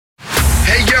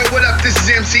Yo, what up? This is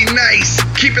MC Nice.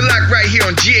 Keep it locked right here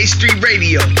on GH3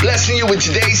 Radio. Blessing you with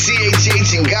today's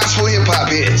CHH and gospel hip hop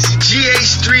hits.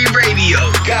 GH3 Radio,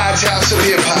 God's house of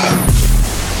hip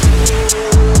hop.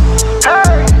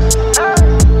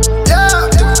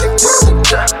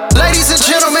 Ladies and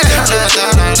gentlemen,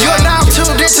 you are now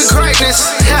tuned into greatness.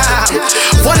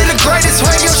 One of the greatest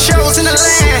radio shows in the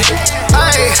land.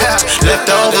 Hey,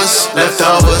 leftovers.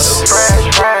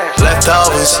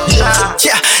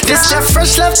 Yeah, this that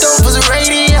fresh leftovers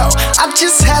radio. I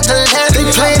just had to let they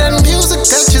play that music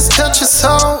that just touches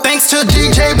soul. Thanks to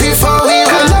DJ before he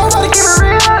went. Nobody give it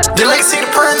real. The Legacy,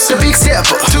 the Prince, the Big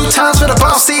Stepper. 2 times for the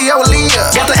boss CEO Leah.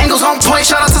 Got the angles on point.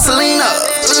 Shout out to Selena.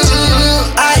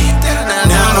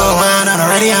 Now I'm going wild on the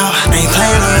radio. Ain't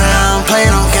playing around,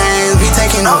 playing on games. We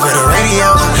taking over the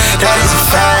radio. That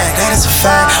is a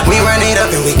fact. We run it up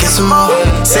and we get some more.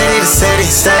 City to city,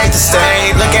 state to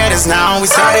state. Look at us now, we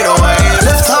started away.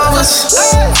 Leftovers.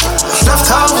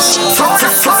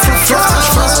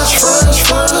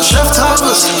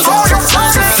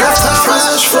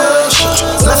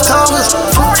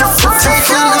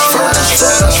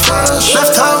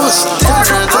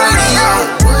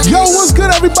 Yo, what's good,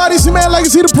 everybody? It's your man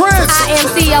Legacy the Prince. I am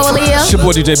CEO Aaliyah. It's your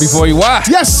boy DJ Before You Why.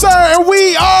 Yes, sir, and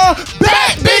we are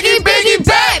Back, Biggie,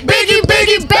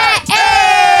 back.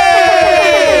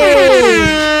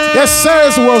 Yes, sir.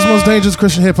 It's the world's most dangerous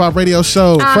Christian hip hop radio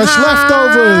show. Fresh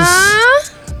leftovers.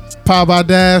 Powered by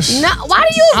Dash. No, why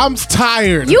do you? I'm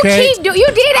tired. You okay? did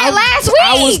that last week.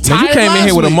 I was Man, tired. you came in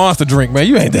here with a last week. monster drink, man.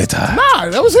 You ain't that tired. Nah,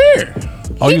 that was here.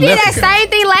 Oh, He you did left that same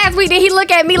thing last week. Then he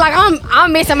looked at me like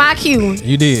I'm missing my cue.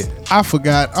 You did. I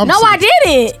forgot. I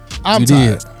didn't. I'm You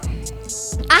tired. did.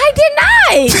 I did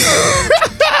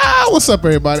not. What's up,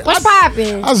 everybody? What's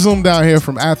poppin'? I zoomed down here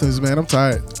from Athens, man. I'm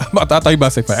tired. I thought you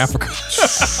about to say for Africa.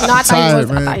 No, I thought Tired, you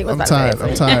was. I man. thought you was I'm about tired. to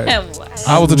I'm say it. tired.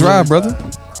 How was the drive, brother?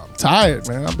 Tired,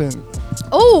 man. I've been.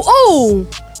 Ooh. All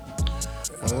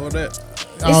that.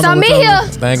 It's on me here.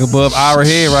 Thing above our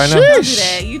head right now. Don't do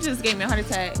that. You just gave me a heart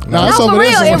attack. Nah, it's No, over for there real.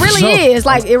 It somewhere, really for sure. is.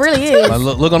 Like, it really is.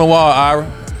 Look on the wall,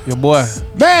 Ira. Your boy.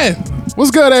 Man,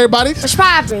 what's good, everybody? What's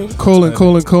poppin'? Cooling.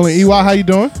 EY, how you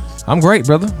doing? I'm great,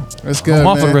 brother. That's good, I'm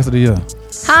off for the man. rest of the year.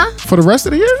 Huh? For the rest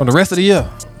of the year? For the rest of the year.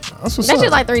 That's what's That's up.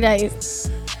 just like 3 days.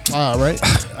 All right.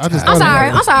 I just I'm thought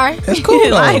about sorry. it. That's cool.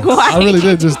 Like, why? I really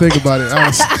did just think about it.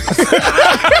 Honestly.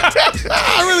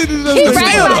 I really did just He think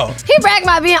bragged about it. about, he bragged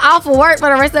about being off for work for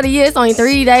the rest of the year. It's only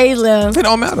 3 days left. It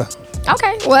don't matter.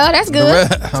 Okay, well, that's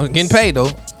good. I'm getting paid, though.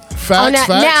 Facts.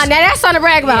 Now that's something to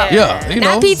brag about. Yeah, you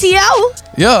know. Not PTO.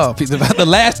 Yeah, the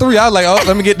last 3, I was like, oh,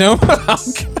 let me get them.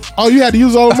 Oh, you had to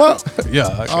use all of them up? Yeah.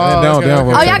 okay. Oh,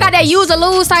 y'all got that use or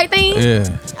lose type thing?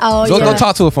 Yeah. Oh, Go yeah.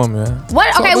 talk to her for me, man.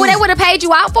 What? Okay, well, they would have paid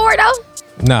you out for it,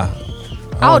 though? Nah.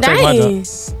 Oh, dang.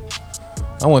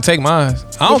 I want to take mine.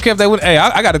 I don't care if they would. Hey,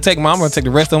 I got to take mine. I'm going to take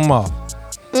the rest of them off.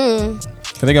 Cause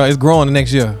it's growing the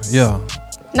next year. Yeah.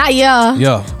 Not yeah.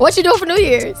 Yeah. What you doing for New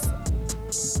Year's?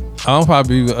 I'm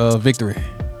probably Victory.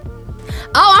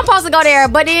 Oh, I'm supposed to go there,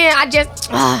 but then I just...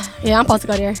 yeah, I'm supposed to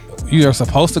go there. You are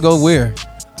supposed to go where?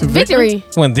 To Victory.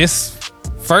 When the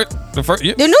first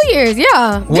year? The New Year's,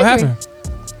 yeah. What happened?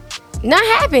 Nothing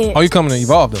happened. Oh, you coming to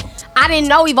Evolve though? I didn't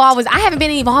know Evolve was... I haven't been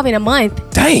to Evolve in a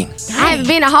month. Dang. I haven't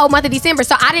been a whole month of December,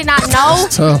 so I did not know.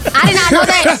 Tough. I did not know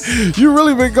that. You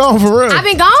really been gone for real. I've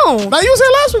been gone. Now, you was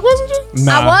here last week, wasn't you?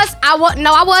 Nah.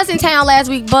 I was in town last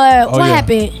week, but what yeah.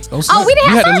 happened? Oh, We didn't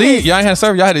You have had to service. leave. Y'all ain't had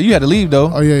service. You had to leave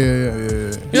though. Oh, yeah.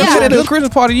 You Yeah. said at the Christmas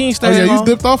party you ain't Oh, staying yeah, you long.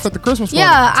 dipped off at the Christmas party.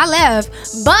 Yeah, I left.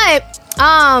 But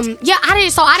yeah,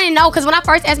 I didn't know, because when I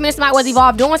first asked Mr. Mike was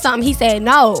Evolve doing something, he said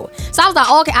no. So I was like,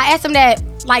 okay. I asked him that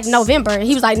like November, and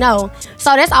he was like no.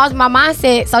 So that's always my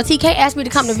mindset. So TK asked me to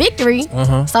come to Victory.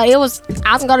 So I was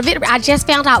gonna go to Victory. I just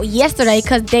found out yesterday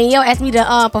because Danielle asked me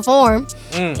to perform.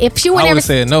 If she would I would ever have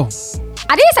said no.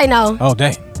 I did say no. Oh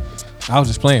dang. I was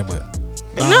just playing, but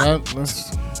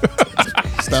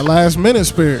It's that last minute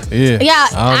spirit. yeah. Yeah,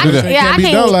 I don't do that. Yeah, Can't I be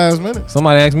can't. done last minute.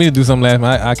 Somebody asked me to do something last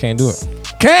minute. I can't do it.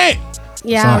 Can't.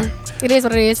 Yeah, Sorry. it is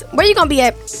what it is. Where you gonna be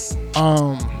at?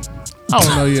 I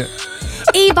don't know yet.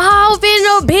 Evolve in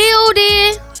the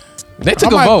building. They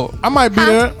took a vote. I might be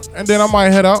there, and then I might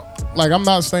head out. Like, I'm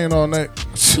not staying all night.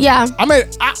 Yeah, I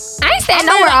ain't staying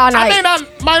nowhere all night.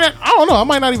 I don't know. I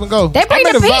might not even go. They bring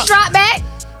the peach drop back.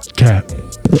 Cap.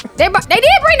 They did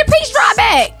bring the peach drop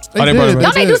back. Oh, they brought it back.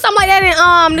 Don't they do something like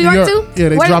that in New York too? Yeah,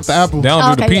 they Where- dropped the apple. They don't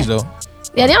do the Okay, peach yeah. though.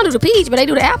 Yeah, they don't do the peach, but they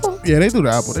do the apple. Yeah, they do the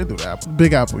apple.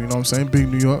 Big apple, you know what I'm saying? Big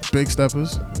New York, big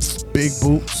steppers, big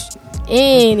boots,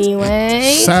 Anyway,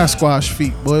 Sasquatch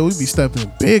feet. Boy, we be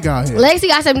stepping big out here. Lexi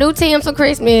got some new Timbs for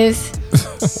Christmas.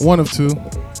 One of two.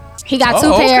 He got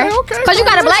two pair. okay. Cause you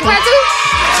got a black pair too.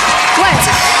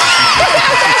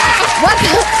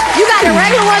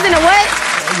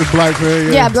 black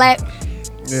pair, Yeah, black.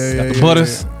 Yeah, Got the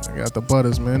butters. I got the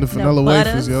butters, man. The vanilla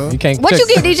wafers, yo. You can't. What you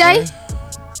check- get, DJ?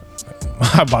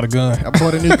 I bought a gun. I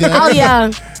bought a new gun. Oh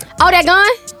yeah. Oh, that gun?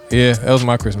 Yeah, that was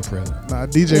my Christmas present. Nah,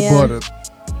 DJ Yeah. bought a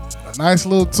nice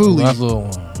little Thule. Nice little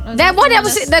one. That one that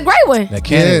was the gray one. That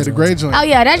candy. Yeah, the gray joint. Oh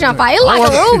yeah, that jump fire. It look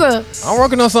like a Ruger. I'm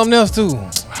working on something else too.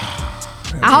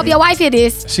 I hope your wife hear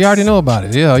this. She already know about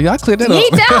it. Yeah, I cleared that You up.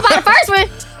 ain't tell about the first one.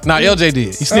 Nah, LJ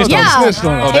did. He snitched Yeah. on me. Snitched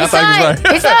on him. Oh, that's how you was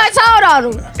right. His son told on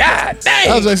him. God dang.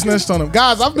 LJ snitched on him.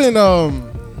 Guys, I've been You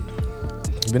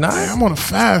been all right? I'm on a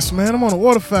fast, man. I'm on a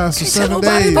water fast for 7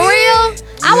 nobody days. For real?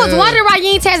 I was Yeah. wondering why you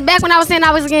ain't text back when I was saying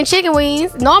I was getting chicken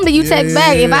wings. Normally you text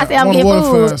back if I say I'm on a getting water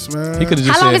food. fast, man. He could have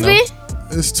just How long said it's no.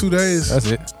 been? It's 2 days. That's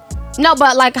it. No,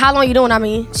 but like how long you doing? I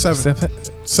mean, 7 days.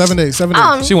 7 days.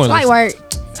 She wasn't light work.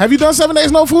 Have you done 7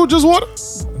 days no food, just water?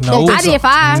 No. think I did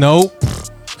 5. Nope.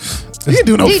 You didn't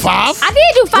do no Did- 5. I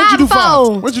did do 5 When'd you do before.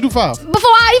 5? When'd you do 5? Before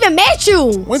I even met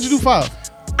you. When'd you do 5?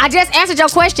 I just answered your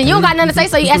question. You don't got nothing to say,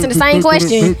 so you answering the same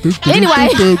question. Anyway,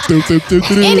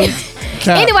 anyway,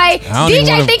 I don't even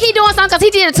DJ wanna- think he doing something because he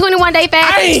did a 21-day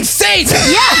fast. ain't say that.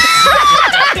 Yeah.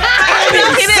 He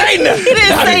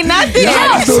didn't say nothing.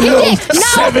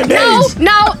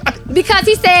 No, because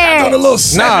he On a said little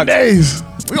 7 days.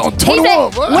 We on he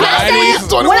 21, said, bro. when I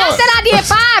said I did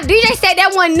 5, DJ said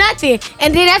that wasn't nothing,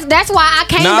 and then that's why I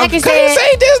came Nah, back and can't said,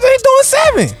 say this. They doing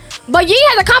 7. but you ain't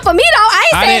have to come for me though. I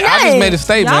ain't saying I nothing. just made a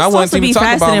statement. Y'all I wasn't supposed to even be talking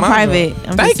fasting about in mine. private.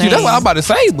 I'm Thank just you. That's saying. what I'm about to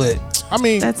say, but I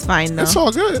mean, That's fine though. it's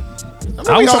all good. I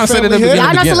was gonna say that at the beginning.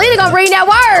 Y'all know Beginning. Selena gonna bring that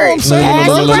word. I'm saying, That's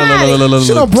look, look, right.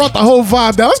 She done brought the whole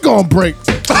vibe down. Let's go on break.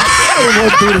 I don't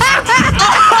want to do this.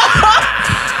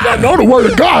 I know the word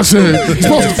of God said it's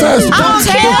supposed to fast. I don't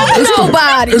tell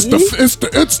nobody.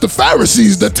 It's the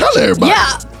Pharisees that tell everybody.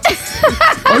 Yeah.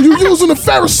 Are you using the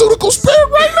pharisaical spirit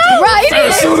right now? Right. It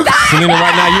is. Selena,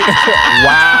 right now, you.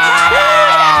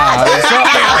 Wow. That's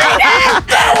something.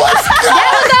 That was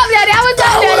up there. That was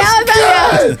up there.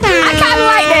 I kind of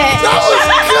like that. That was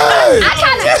good. I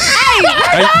kind of.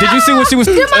 Hey, did you see what she was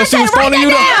throwing you?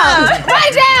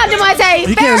 Write down, Demonte.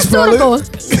 He can't spell it.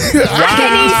 Pharmaceutical. I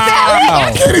can't even spell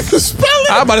it. Can't even spell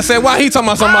it. I was about to say, why he talking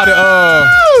about somebody?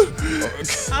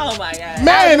 Oh my god.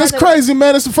 Man, it's crazy,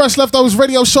 man. It's the Fresh Leftovers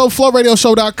radio show,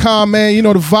 flowradioshow.com, man. You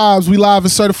know the vibes. We live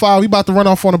and certified. We about to run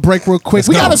off on a break real quick.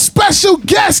 We go. got a special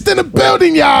guest in the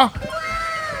building, y'all.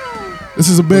 This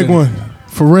is a big one.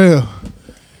 For real.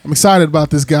 I'm excited about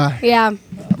this guy. Yeah.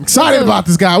 I'm excited about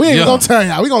this guy. We ain't Yeah. gonna tell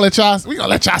y'all. We gonna let y'all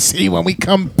see when we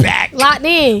come back. Locked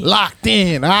in. Locked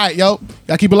in. All right, yo.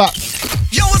 Y'all keep it locked.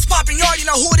 Yo, what's poppin'? You already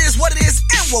know who it is, what it is,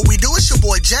 and what we do. It's your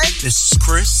boy Jay. This is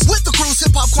Chris. With the Cruise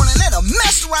Hip Hop Corner, and they done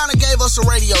messed around and gave us a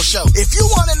radio show. If you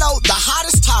want to know the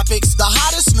hottest topics, the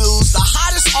hottest news, the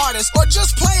hottest artists, or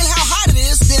just plain how hot it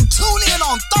is, then tune in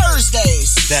on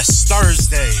Thursdays That's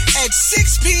Thursday. at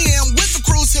 6 p.m. with the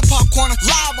Cruise Hip Hop Corner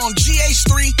live on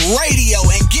GH3 Radio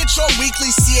and get your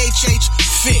weekly CHH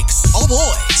fix. Oh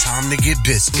boy. Time to get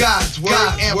busy. God's word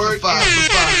amplified.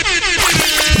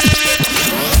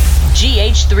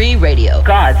 GH3 Radio,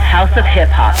 God's House of Hip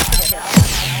Hop.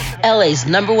 LA's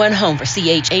 #1 home for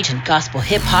CHH and gospel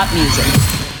hip hop music.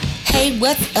 Hey,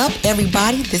 what's up,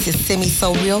 everybody? This is Simi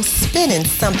So Real, spinning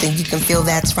something you can feel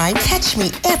that's right. Catch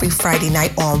me every Friday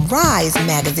night on Rise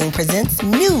Magazine Presents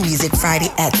New Music Friday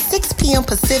at 6 p.m.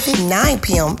 Pacific, 9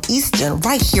 p.m. Eastern,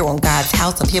 right here on God's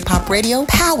House of Hip Hop Radio,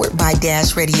 powered by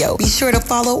Dash Radio. Be sure to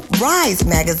follow Rise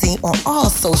Magazine on all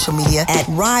social media at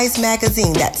Rise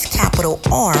Magazine, that's capital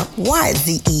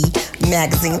RYZE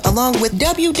Magazine, along with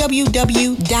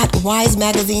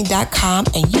www.wisemagazine.com,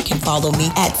 and you can follow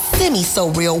me at Simi So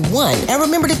Real 1. And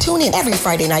remember to tune in every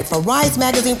Friday night for Rise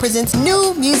Magazine Presents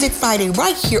New Music Friday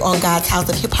right here on God's House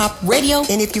of Hip Hop Radio.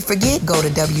 And if you forget, go to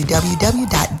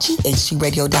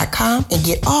www.ghcradio.com and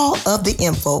get all of the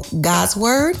info. God's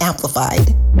Word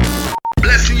Amplified.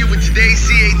 Blessing you with today's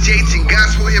CHH and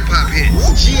gospel hip hop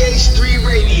hits. GH3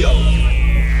 Radio.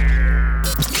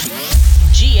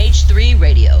 GH3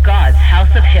 Radio, God's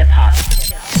House of Hip Hop.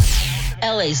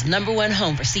 LA's #1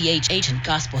 home for CHH and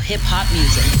gospel hip hop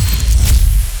music.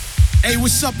 Hey,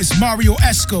 what's up? It's Mario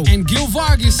Esco and Gil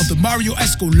Vargas of the Mario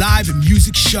Esco Live and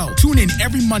Music Show. Tune in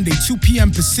every Monday, 2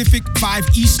 p.m. Pacific, 5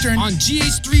 Eastern on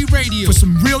GH3 Radio for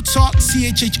some real talk,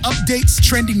 CHH updates,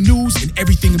 trending news, and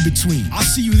everything in between. I'll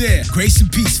see you there. Grace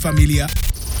and peace, familia.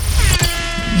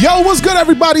 Yo, what's good,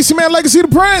 everybody? It's your man, Legacy the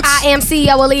Prince. I am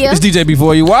CEO Aaliyah. It's DJ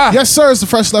before you. Why? Yes, sir. It's the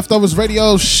Fresh Leftovers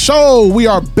radio show. We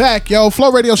are back, yo.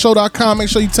 FlowRadioshow.com. Make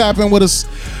sure you tap in with us.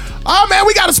 Oh, man,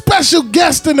 we got a special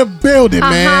guest in the building,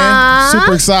 man.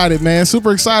 Super excited, man.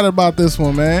 Super excited about this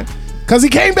one, man. Because he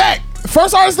came back.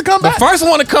 First artist to come The back first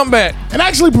one to come back. and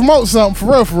actually promote something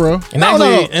for real, for real. And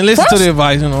and listen to the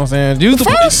advice, you know what I'm saying? Use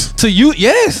first? to you,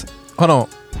 yes. Hold on.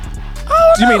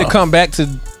 You mean to come back to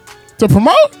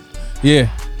promote? Yeah.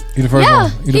 You the first Yeah,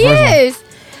 one. You the he first one. is.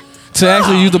 To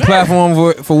actually use the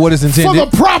platform for what it's For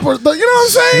intended. the proper, you know what I'm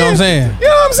saying? You know what I'm saying? You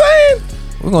know what I'm saying?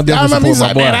 We're gonna I definitely remember he's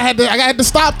support like, my man, boy. I had to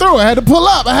stop through. I had to pull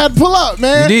up,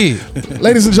 man. You did.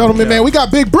 Ladies and gentlemen, man, we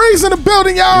got Big Breeze in the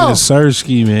building, y'all. The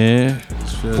Surski, man.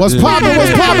 What's poppin'? Man,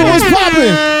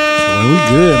 we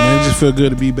good, man. It just feel good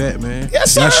to be back, man.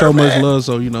 Yes, Y'all sir, show much man. love,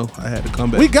 so I had to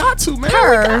come back. We got to, man.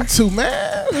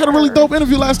 We had a really dope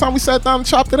interview last time we sat down and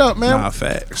chopped it up, man. Nah,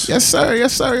 facts. Yes, sir. Oh, yeah, You he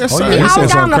said said got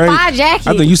something on the crazy. fire jacket.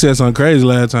 I think you said something crazy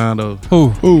last time, though.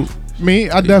 Who? Me?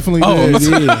 I definitely did.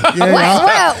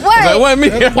 Yeah. What? That wasn't me.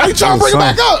 Why you trying to bring it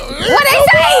back up? What they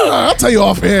say? I'll tell you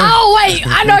off air. Oh wait,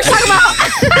 I know what you're talking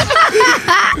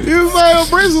about. You was like,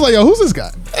 Breeze was like, yo, who's this guy?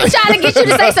 He trying to get you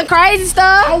to say some crazy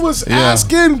stuff. I was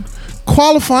asking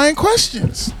qualifying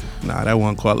questions. Nah, that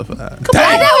wasn't qualified. That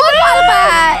was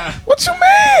qualified. What you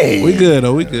mean? We good,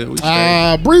 though. We good. We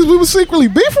straight. Breeze, we was secretly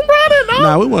beefing, brother? No?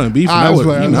 Nah, we wasn't beefing. I That was was,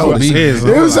 playing, you know I was what it playing. says.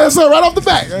 It was said something right off the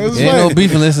back. It was Ain't no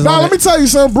beef unless it's Nah, on let me tell you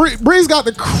something. Breeze got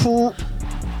the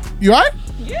You all right?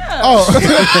 Yeah.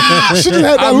 Oh. She just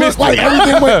had that look like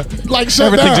everything went like shut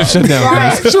Everything down. just shut down.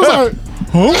 Right. She was like,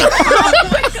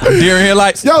 huh? Deer in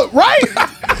headlights. Yo, right?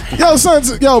 Yo, son,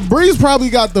 Breeze probably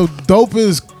got the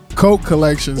dopest Coke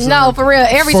collections. No, for real.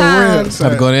 Every time. Real, Had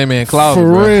to go there, man. Closet, For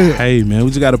bro. real. Hey, man, we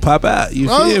just got to pop out. You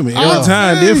feel me? Oh, Every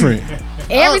time, man. different.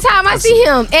 Every time I see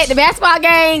him at the basketball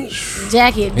game,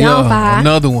 jacket, Yeah, down fire.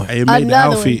 another one. Hey, it made the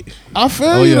Another outfit. I feel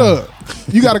Oh, you yeah. though.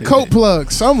 You got a Coke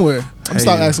plug somewhere. I'm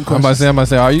start asking I'm about questions. to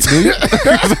say, are you? Do you?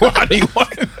 I need one.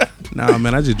 Nah,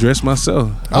 man, I just dressed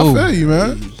myself. I Oh. feel you,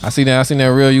 man. I seen that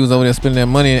real you was over there spending that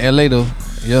money in LA though.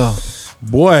 Yeah.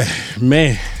 Boy,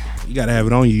 man, you got to have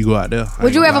it on you. You go out there. I Would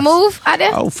ain't you gonna ever lie. move out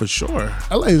there? Oh, for sure.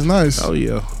 LA is nice. Oh,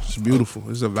 yeah. It's beautiful.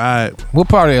 It's a vibe. What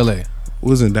part of LA? It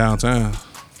was in downtown.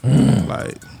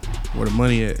 Like, where the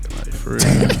money at? Like, for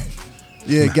real.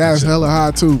 Yeah, gas hella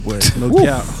high too, but No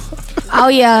cap. Oh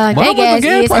yeah, What that was the gas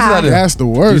gas is prices out high. there? that's the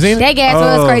worst. You seen it? That gas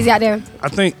was crazy out there. I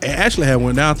think it actually had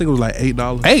went down. I think it was like $8.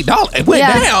 $8. It went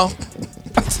Yeah. down.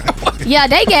 Yeah,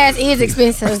 that gas is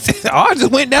expensive. Ours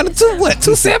just went down to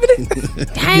 $270.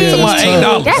 Dang, Talking about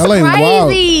 $8. that's LA wild.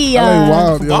 crazy. LA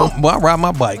wild, yo. I ride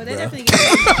my bike, bro.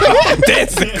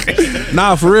 That's it.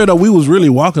 Nah, for real though, we was really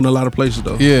walking a lot of places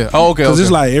though. Yeah. Oh, okay. Cause okay.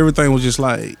 it's like everything was just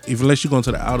like, unless you going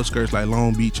to the outer skirts like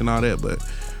Long Beach and all that, but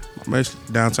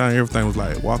basically downtown everything was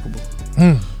like walkable.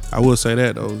 I would say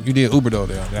that though. you did Uber though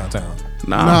downtown.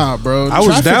 Nah, bro. I was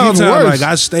Traffic even downtown. worse. Like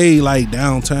I stayed like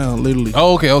downtown, literally.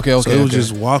 Oh, okay. so it was okay.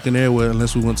 just walking everywhere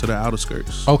unless we went to the outer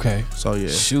skirts. Okay. So yeah,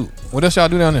 Shoot. What else y'all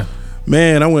do down there?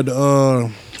 man, I went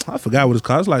to I forgot what it's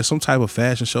called. It's like some type of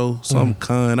fashion show, some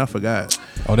con. I forgot.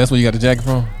 Oh, that's where you got the jacket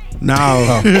from? No,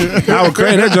 I was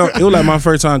crazy. That jump, it was like my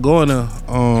first time going there.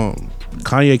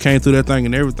 Kanye came through that thing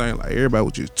and everything. Like everybody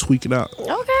was just tweaking out.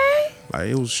 Okay. Like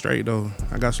it was straight though.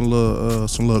 I got some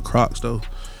little Crocs though.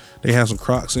 They had some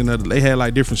Crocs in there. They had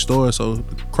like different stores, so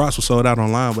Crocs were sold out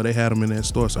online, but they had them in that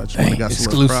store. So I just went and got some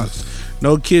little exclusive. Crocs.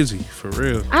 No kizzy, for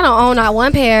real. I don't own not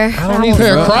one pair. I don't A either,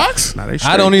 pair bro. of Crocs? Nah, they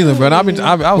straight. I don't either, bro. I was Bro, like,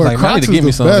 man, I Crocs need to is get me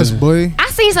the some. best, boy. I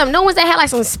seen some new ones that had like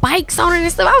some spikes on it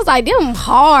and stuff. I was like, them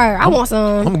hard. I want I'm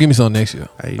some. gonna give me some next year.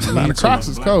 Hey, Nah, the Crocs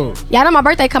is cold. Yeah, I know my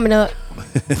birthday coming up.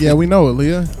 Yeah, we know it,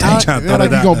 Leah. trying to Yeah, throw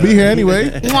like that you out gonna be here anyway.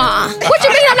 Mwah. What you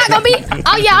mean I'm not gonna be?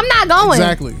 Oh yeah, I'm not going.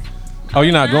 Exactly. Oh,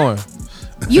 you're not going?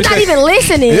 You're not even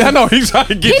listening. Yeah, I know. He's trying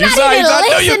to get He's you. not Sorry, even he's trying to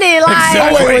tell you. listening.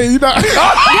 Like, Oh, wait, you not.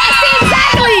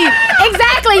 yes,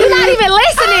 exactly. You're not even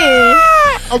listening.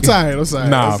 I'm tired.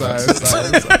 Nah, I'm tired.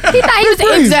 He thought he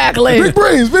was exactly. Big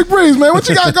Breeze, man. What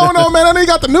you got going on, man? I know you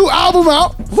got the new album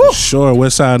out. Sure,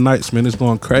 West Side Nights, man. It's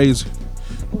going crazy.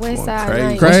 West Going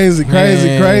Side crazy.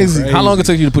 Night. Crazy. How long it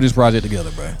took you to put this project together,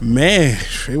 bro? Man,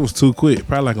 it was too quick.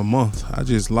 Probably like a month. I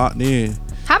just locked in.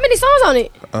 How many songs on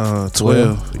it?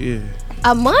 12. Yeah.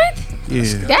 A month? Yeah.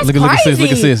 That's Look at crazy. sis,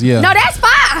 look at sis, yeah. No, that's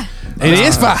fire. It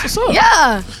is fire.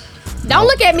 Yeah. Don't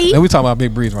look at me. Now we talking about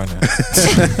Big Breeze right now.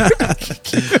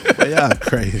 Y'all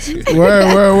crazy.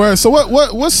 Where? So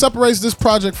what separates this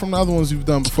project from the other ones you've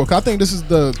done before? 'Cause I think this is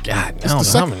the God, this I don't the know how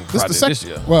second. many This the projects second. this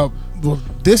year. Well,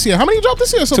 this year. How many you dropped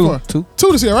this year so far? Two.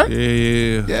 Two this year, right?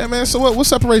 Yeah. Yeah, man. So what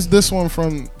separates this one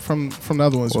from the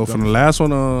other ones? Well, you've from done? the last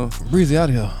one, Breezy out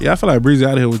here. yeah, I feel like Breezy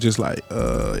Out Here was just like,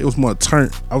 it was more turn.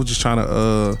 I was just trying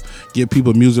to give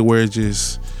people music where it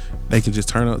just, they can just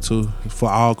turn up to for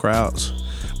all crowds.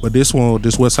 But this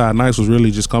West Side Nights was really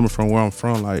just coming from where I'm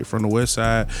from, like from the West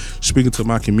Side, speaking to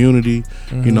my community,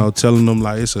 you know, telling them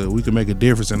like we can make a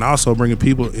difference, and also bringing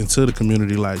people into the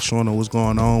community, like showing them what's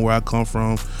going on, where I come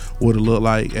from, what it look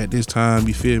like at this time.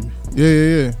 You feel me?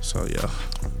 Yeah. So yeah.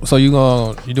 So you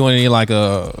doing any like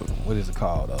what is it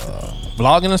called?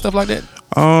 Vlogging and stuff like that?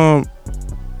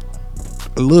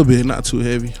 A little bit, not too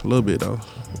heavy. A little bit though.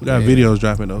 We got videos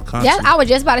dropping though constantly. Yeah, I was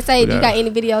just about to say, do you got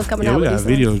any videos coming out? Yeah, we got with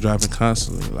these videos dropping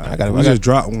constantly. Like we just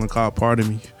dropped one called "Part of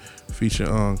Me,"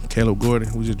 featuring Caleb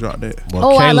Gordon. We just dropped that.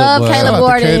 Well, I love Caleb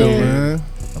Gordon. Man.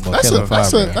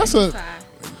 That's a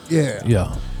yeah.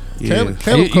 Yeah.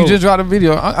 You just dropped a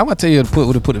video. I'm gonna tell you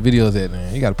where to put the videos at,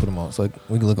 man. You gotta put them on so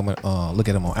we can look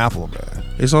at them on Apple, bro.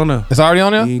 It's on there. It's already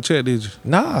on there. You ain't checked, did you?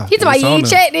 Nah. He's about you ain't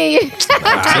checked, did you?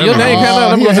 Your name came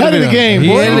out. He ahead of the game, He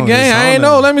boy. ahead of the game. I ain't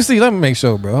know. Let me see. Let me make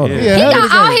sure, bro. Hold on. He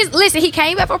got all his. Listen, he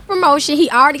came back for promotion.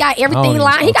 He already got everything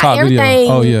lined. He got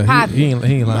everything. Oh yeah, popping. he ain't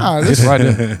lying. Nah, It's right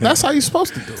there. That's how you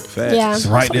supposed to do it. Facts. Yeah. It's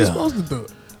right That's there. how you supposed to do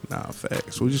it. Nah,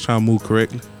 facts. We're just trying to move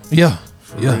correctly. Yeah.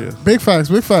 Yeah. Real. Big facts.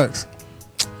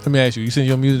 Let me ask you. You send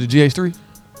your music to GH3?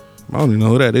 I don't even know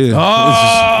who that is.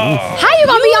 How you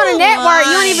gonna be on the network?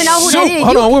 You don't even know who that is.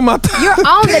 Hold on, with my You're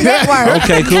on the network.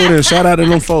 Okay, cool then. Shout out to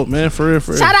them folk, man. For real.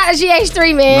 Shout out to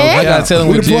GH3, man. I gotta tell them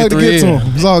We what deployed to get to GH3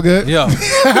 him. It's all good. is. Yeah.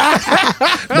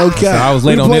 No cap. So I was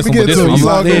late We on this one, deployed but to this get one to you him.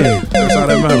 locked in. That's all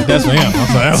that matters. That's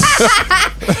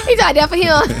for him. He's out there for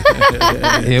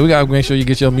him. Yeah, we gotta make sure you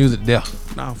get your music there.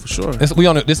 Nah, for sure. This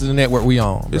is the network we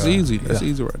on. It's bro. easy. That's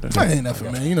easy right there. That ain't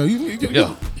nothing, man. You know,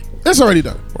 Yeah. it's already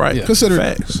done. Right. Yeah. Consider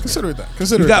Facts. it. Consider it done.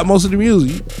 Consider You it. got most of the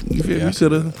music. You feel me? You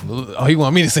could have. Oh, he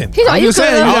want me to send. He's like, I'm you just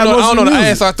saying, could. you I got don't know the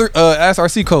most of the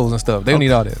SRC codes and stuff. They don't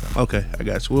need all that. Okay, I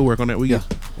got you. We'll work on that. We got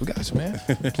We got you, man.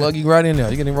 Plug you right in there.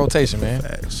 You get in rotation, man.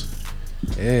 facts.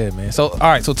 Yeah, man. So, all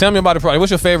right. So, tell me about the project.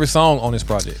 What's your favorite song on this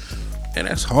project? And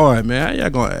that's hard, man. How y'all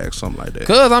gonna ask something like that?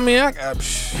 Cause I mean,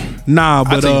 Nah, I'll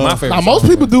but tell you my favorite. Now, song, most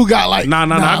people but do got like, Nah, I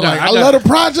got- like, I I got- love the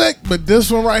project, but this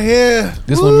one right here,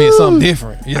 This one meant something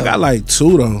different. Yeah. I got like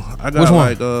two though. I got Which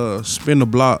one? like Spin the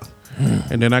Block,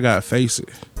 and then I got Face It.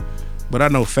 But I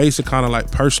know Face It kind of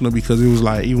like personal because it was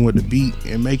like even with the beat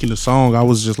and making the song, I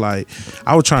was just like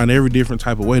I was trying every different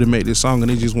type of way to make this song,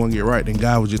 and it just wouldn't get right. Then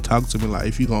God was just talking to me like,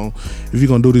 if you gonna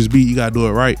do this beat, you gotta do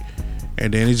it right.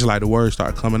 And then it's just like the words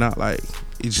start coming out like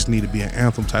it just need to be an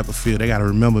anthem type of feel. They gotta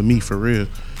remember me for real.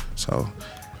 So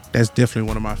that's definitely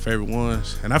one of my favorite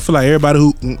ones. And I feel like everybody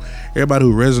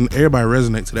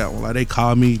resonate to that one. Like they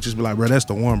call me, just be like, bro, that's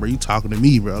the one, bro. You talking to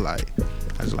me, bro. Like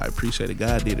I just like appreciate it.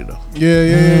 God did it though.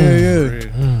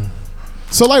 yeah.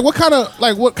 So like, what kind of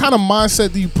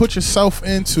mindset do you put yourself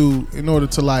into in order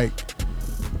to like,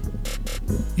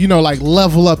 you know, like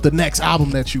level up the next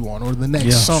album that you want or the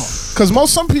next song?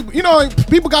 Because some people, you know, like,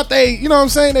 people got they, you know what I'm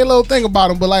saying, they little thing about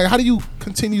them. But like, how do you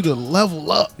continue to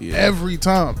level up every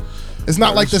time? It's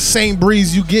not like the same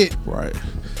breeze you get Right.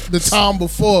 the time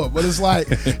before, but it's like,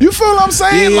 you feel what I'm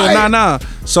saying? Yeah, like, nah.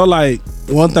 So like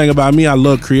one thing about me, I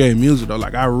love creating music though.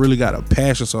 Like I really got a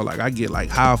passion. So like I get like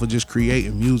high for just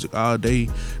creating music all day,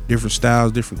 different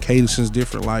styles, different cadences,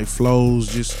 different like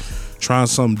flows, just trying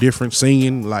something different,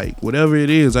 singing, like whatever it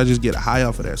is, I just get high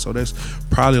off of that. So that's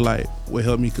probably like what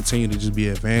helped me continue to just be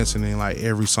advancing in like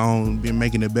every song, been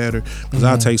making it better. Because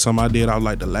I'll take something I did out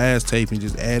like the last tape and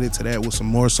just add it to that with some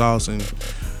more sauce, and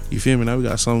you feel me? Now we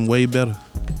got something way better.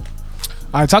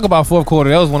 All right, talk about Fourth Quarter.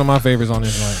 That was one of my favorites on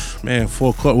this one. Man,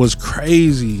 Fourth Quarter was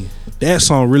crazy. That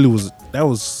song really was.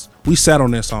 We sat on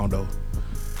that song though.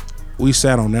 We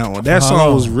sat on that one. That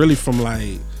song was really from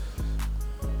like,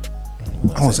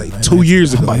 I want to say 2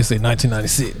 years ago. I'm about to say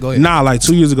 1996. Go ahead. Nah, like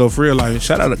 2 years ago, for real. Like,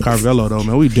 shout out to Carvello though,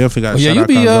 man. We definitely got to shout out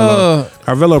Carvello.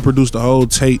 Carvello produced the whole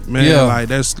tape, man. Yeah. Like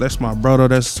that's my brother.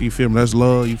 That's, you feel me? That's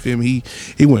love. You feel me?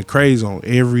 He went crazy on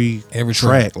every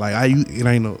track. Like it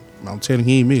ain't no. I'm telling you,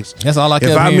 he ain't missed. That's all I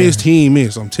kept If I hearing. missed, he ain't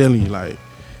missed. I'm telling you, like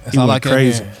That's he all I went kept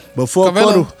crazy. hearing. But Fourth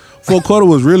Carvello? Quarter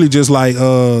was really just like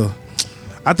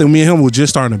I think me and him were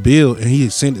just starting to build, and he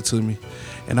had sent it to me,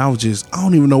 and I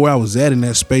don't even know where I was at in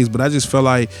that space, but I just felt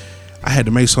like I had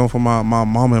to make something for my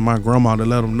mama and my grandma to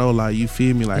let them know, like, you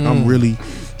feel me, like I'm really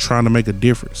trying to make a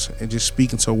difference, and just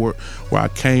speaking to where I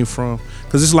came from,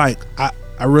 because it's like I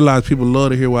realize people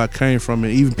love to hear where I came from,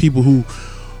 and even people who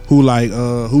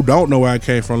don't know where I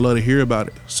came from love to hear about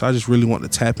it. So I just really want to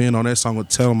tap in on that song and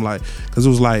tell them, like, because it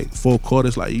was like Fourth Quarter.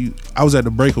 It's like I was at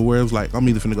the breaker where it was like I'm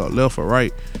either finna go left or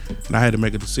right, and I had to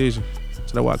make a decision. So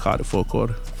that's why I called it Fourth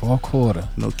Quarter. Fourth Quarter.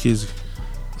 No Kizzy.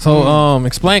 So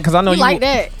explain, because I know You like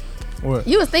that? What?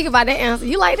 You was thinking about that answer.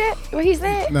 You like that? What he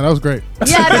said? No, that was great.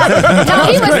 Yeah, no,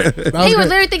 he was great.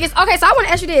 literally thinking. Okay, so I want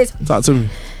to ask you this. Talk to me.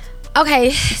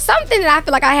 Okay, something that I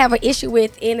feel like I have an issue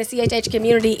with in the CHH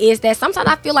community is that sometimes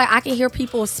I feel like I can hear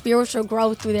people's spiritual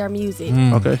growth through their music.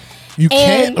 Okay. You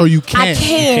can or you can't? I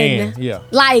can. You can, yeah.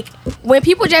 Like when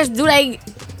people just do they,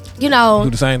 Do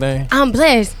the same thing. I'm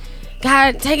blessed.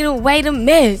 God taking away the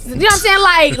mess. You know what I'm saying?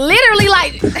 Like literally,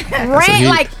 like rant,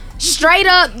 like straight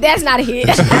up. That's not a hit.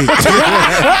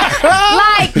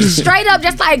 Like straight up,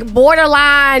 just like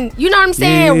borderline. You know what I'm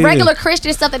saying? Yeah. Regular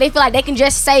Christian stuff that they feel like they can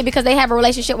just say because they have a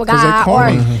relationship with 'Cause they're God, or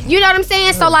corny. you know what I'm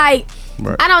saying? So like.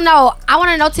 Right. I don't know. I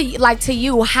want to know to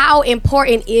you how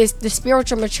important is the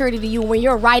spiritual maturity to you when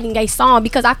you're writing a song,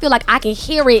 because I feel like I can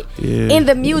hear it in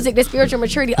the music, the spiritual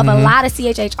maturity of a lot of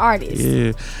CHH artists.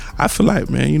 Yeah, I feel like,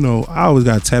 man, I always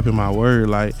got to tap in my word.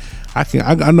 Like,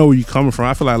 I know where you're coming from.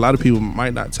 I feel like a lot of people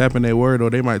might not tap in their word, or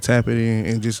they might tap it in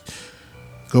and just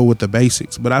go with the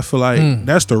basics. But I feel like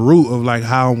that's the root of like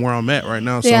how where I'm at right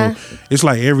now. So it's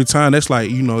like every time, that's like,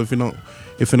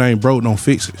 if it ain't broke, don't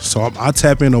fix it. So I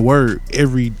tap in the word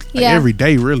every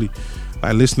day, really.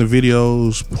 Like listen to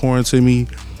videos, pouring to me,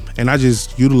 and I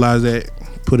just utilize that,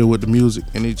 put it with the music,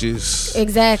 and it just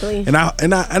Exactly. And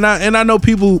I know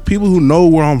people who know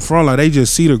where I'm from, like they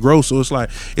just see the growth. So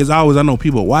it's always I know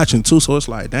people watching too. So it's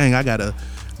like, dang, I gotta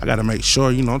make sure,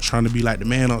 I'm trying to be like the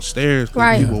man upstairs. 'Cause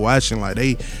Right. people watching, like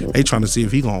they trying to see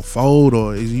if he gonna fold,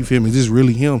 or you feel me? Is this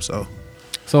really him? So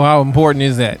how important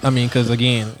is that? I mean, because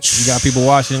again, you got people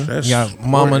watching, That's you got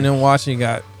mama and them watching, you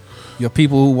got your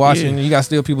people who watching, you got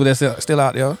still people that's still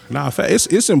out there. Nah, in fact,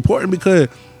 it's important because,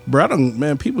 bro,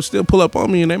 people still pull up on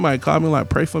me and they might call me like,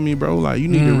 pray for me, bro. Like, you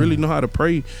need to really know how to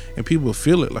pray, and people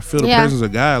feel it, like feel the presence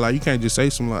of God. Like, you can't just say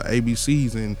some like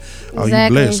ABCs and you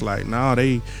blessed. Like, nah,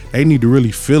 they need to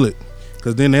really feel it,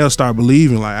 because then they'll start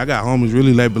believing. Like, I got homies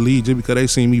really like believe just because they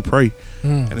seen me pray,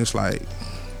 and it's like,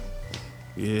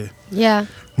 Yeah.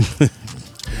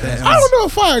 I don't know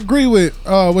if I agree with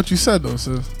what you said though,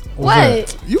 sis.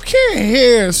 What? You can't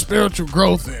hear spiritual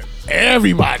growth in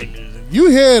everybody music. You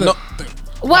hear the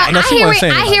Well, No, I she hear wasn't it.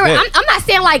 saying I it hear like it. that. I'm not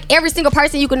saying like every single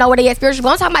person you can know where they at spiritual, but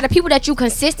I'm talking about the people that you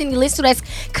consistently listen to that's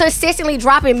consistently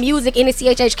dropping music in the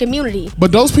CHH community.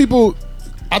 But those people,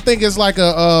 I think it's like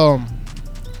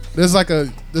there's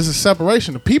a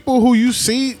separation. The people who you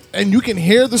see and you can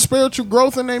hear the spiritual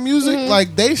growth in their music,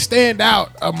 like they stand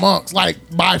out amongst, like,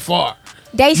 by far.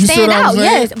 They You see stand what I'm out,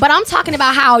 saying? yes. But I'm talking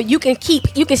about how you can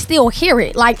still hear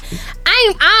it. Like,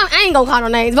 I ain't gonna call no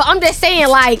names, but I'm just saying,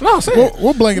 like,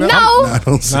 We'll blink it no, out. I ain't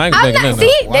I'm thinking not. nothing.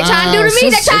 See, they trying to do to me.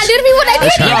 They trying to do to me what they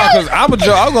did to you. Because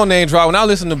I'm gonna name drop. When I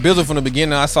listened to Bizzle from the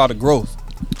beginning, I saw the growth.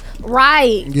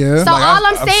 Right. Yeah. So Like, all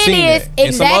I'm I've saying seen is that. And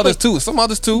exactly. some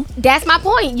others too. That's my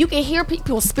point. You can hear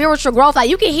people's spiritual growth. Like,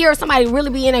 you can hear somebody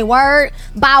really be in a word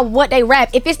by what they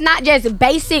rap. If it's not just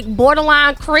basic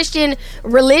borderline Christian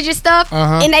religious stuff,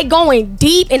 and they going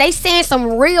deep and they saying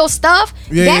some real stuff,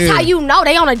 that's how you know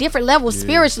they on a different level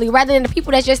spiritually, rather than the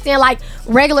people that's just saying like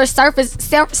regular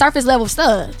surface level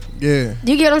stuff. Yeah.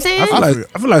 Do you get what I'm saying?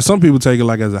 I feel like some people take it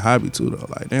like as a hobby too, though.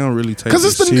 Like they don't really take it Because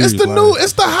it's serious, the like, new,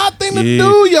 it's the hot thing to Yeah.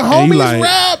 do. Your And you homies like-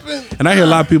 rapping. And I hear a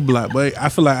lot of people like, but I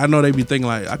feel like I know they be thinking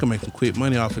like I can make some quick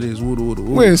money off of this. Woo.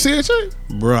 Where, CHA?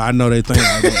 Bro, I know they think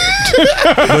like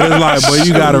that. But it's like, but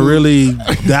you gotta really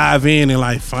dive in and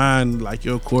like find like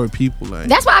your core people. Like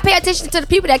That's why I pay attention to the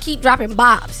people that keep dropping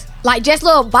bops. Like just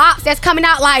little bops that's coming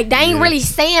out, like they ain't really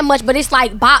saying much, but it's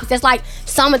like bops that's like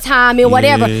summertime and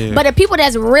whatever. Yeah. But the people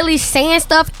that's really saying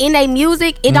stuff in their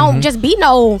music, it don't just be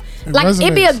no like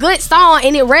it be a resonates. good song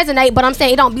and it resonate, but I'm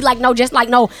saying it don't be like no just like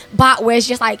no bop where it's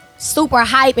just like super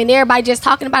hype and everybody just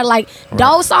talking about it. Like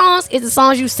those songs is the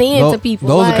songs you send to people.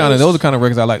 Those like, are kind of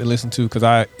records I like to listen to,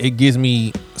 because it gives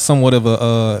me somewhat of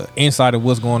a insight of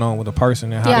what's going on with a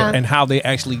person and how and how they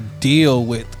actually deal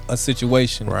with a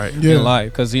situation in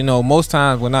life. Because most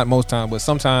times, well not most times, but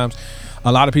sometimes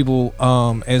a lot of people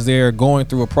as they're going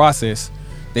through a process,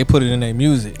 they put it in their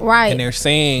music, and they're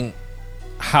saying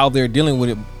how they're dealing with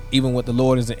it, even with the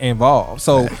Lord is involved.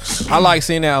 So I like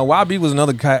seeing that. YB was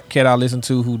another cat I listened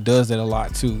to who does that a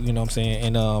lot too. You know what I'm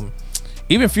saying? And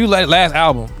even few last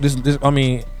album, this I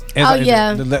mean,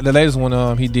 the latest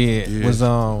one he did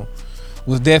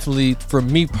was definitely, for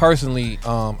me personally,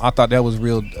 I thought that was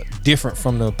real different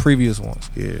from the previous ones.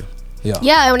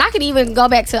 Yeah, and I could even go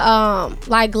back to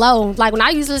like Glow. Like when I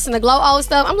used to listen to Glow old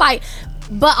stuff, I'm like,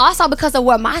 but also because of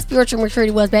what my spiritual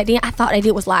maturity was back then, I thought they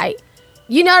did was like,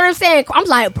 you know what I'm saying? I'm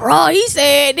like, bro, he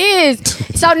said this.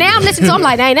 So now I'm listening to him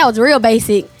like, dang, that was real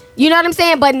basic. You know what I'm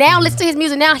saying? But now listen to his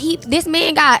music. Now this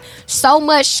man got so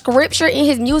much scripture in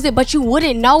his music, but you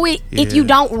wouldn't know it if you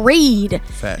don't read.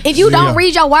 Facts. If you don't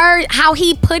read your word, how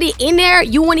he put it in there,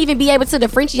 you wouldn't even be able to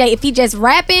differentiate if he just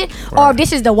rapping or if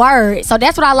this is the word. So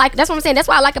that's what I like. That's what I'm saying. That's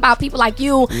what I like about people like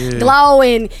you, Glow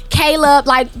and Caleb.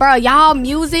 Like, bro, y'all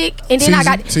music. And then I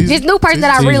got this new person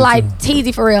that I really like,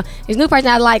 Teezy for real. This new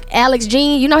person I like, Alex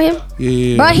Jean. You know him?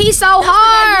 Yeah. Bro, he's so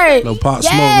hard. No Pop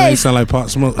Smoke, man. He sound like Pop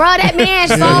Smoke. Bro, that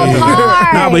man's so hard.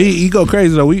 Nah, but he go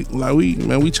crazy though.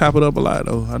 We chop it up a lot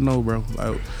though. I know, bro.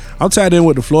 Like, I'm tied in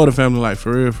with the Florida family, like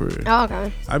for real. Oh,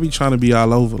 okay. I be trying to be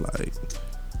all over, like,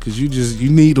 cause you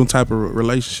need them type of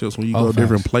relationships when you go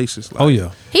different places.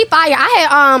 Like, He fire.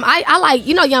 I like,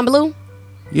 you know Young Blue.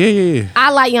 Yeah.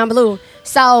 I like Young Blue.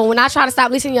 So when I try to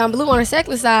stop listening to Young Blue on the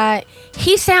secular side,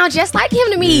 he sounds just like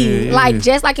him to me. Like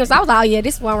just like him. So I was like, oh yeah,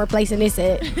 this one replacing this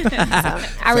set. So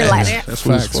I really like that.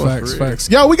 That's Facts.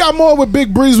 Yo, we got more with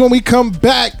Big Breeze when we come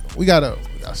back. We got a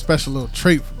special little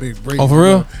treat for Big Breeze. Oh, for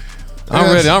real?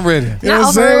 I'm ready. You know what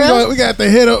I'm saying? We got the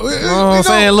hit up. I'm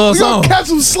saying a little song. We gonna catch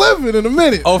him slipping in a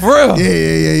minute. Oh, for real?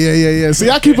 Yeah. See,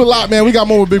 I keep it locked, man. We got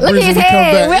more with Big Breeze when we come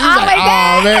back. We're all like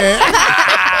oh,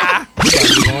 man.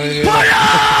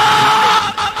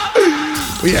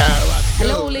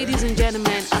 Hello, ladies and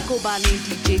gentlemen. I go by name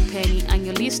DJ Penny, and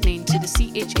you're listening to the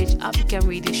CHH African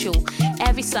Radio Show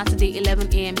every Saturday,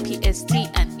 11 a.m. PST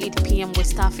and 8 p.m.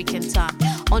 West African time.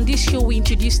 On this show, we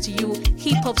introduce to you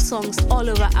hip-hop songs all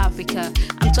over Africa.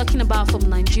 I'm talking about from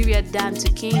Nigeria down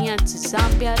to Kenya to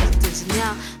Zambia to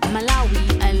Tanzania,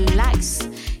 Malawi, and likes.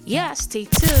 Yeah, stay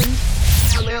tuned.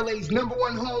 LA's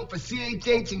 #1 home for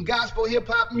CHH and gospel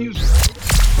hip-hop music.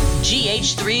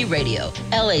 GH3 Radio,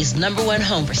 LA's #1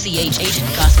 home for CHH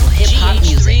and gospel hip-hop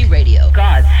music. GH3 Radio,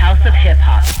 God's house of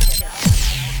hip-hop.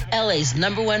 LA's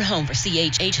 #1 home for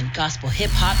CHH and gospel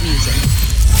hip-hop music.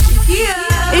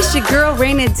 Yeah. It's your girl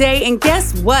Raina Day, and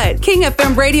guess what? King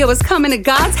FM Radio is coming to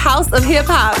God's House of Hip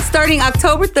Hop starting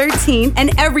October 13th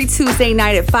and every Tuesday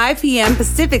night at 5 p.m.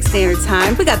 Pacific Standard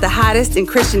Time. We got the hottest in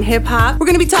Christian hip hop. We're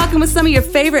going to be talking with some of your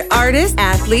favorite artists,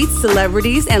 athletes,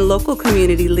 celebrities, and local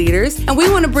community leaders. And we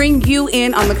want to bring you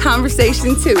in on the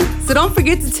conversation too. So don't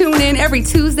forget to tune in every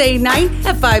Tuesday night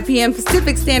at 5 p.m.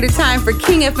 Pacific Standard Time for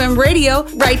King FM Radio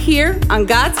right here on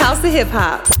God's House of Hip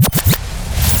Hop.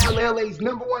 LA's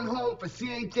 #1 home for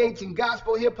CHH and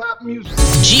gospel hip-hop music.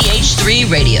 GH3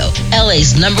 Radio,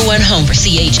 LA's #1 home for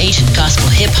CHH and gospel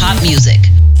hip-hop music.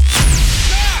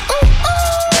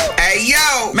 Hey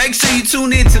yo, make sure you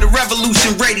tune in to the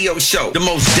Revolution Radio Show, the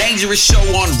most dangerous show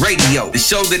on radio. The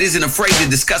show that isn't afraid to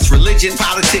discuss religion,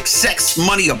 politics, sex,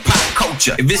 money, or pop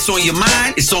culture. If it's on your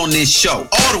mind, it's on this show.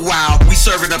 All the while, we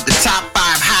serving up the top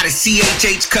 5 hottest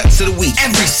CHH cuts of the week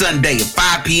every Sunday at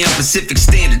 5 p.m. Pacific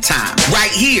Standard Time.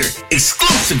 Right here,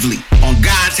 exclusively on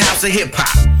God's House of Hip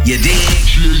Hop. You dig?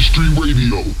 GH3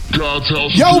 Radio, God's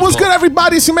House of Yo, what's good,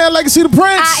 everybody? It's your man Legacy the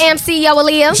Prince. I am CEO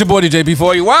Aaliyah. It's your boy DJ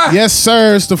B4UY. Yes,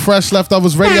 sir. It's the Fresh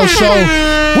Leftovers Radio Show.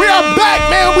 We are back,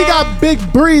 man. We got Big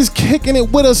Breeze kicking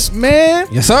it with us, man.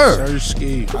 Yes, sir.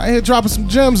 I here dropping some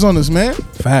gems on us, man.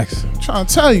 Facts. I'm trying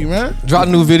to tell you, man. Dropped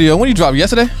a new video. When you dropped?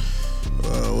 Yesterday?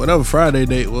 Whatever Friday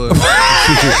date was.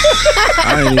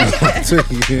 I ain't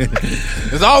even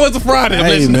It's always a Friday.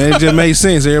 Hey, man, it just makes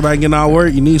sense. Everybody getting out of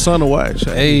work, you need something to watch.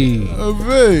 Hey.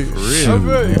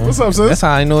 What's up, sis? That's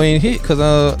how I know it ain't hit,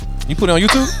 because you put it on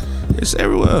YouTube? It's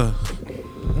everywhere.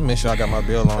 Let me make sure I got my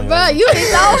bill on. Bro, you is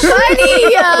so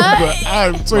funny.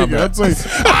 I'll tell you.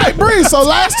 All right, Breeze, so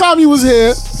last time you was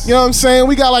here, you know what I'm saying?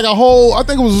 We got like a whole, I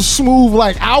think it was a smooth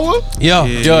like hour. Yeah,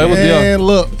 it was. And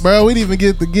look, bro, we didn't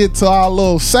even get to our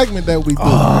little segment that we do.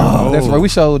 Oh, that's right. We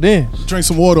showed in. Drink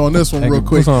some water on this one real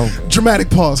quick. Dramatic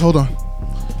pause. Hold on.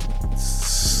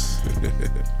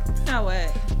 Now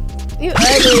what? You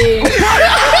ugly.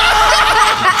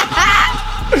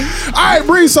 All right,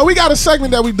 Breeze. So we got a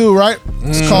segment that we do, right?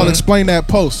 It's called "Explain That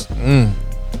Post."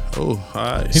 Oh, all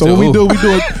right. So what we do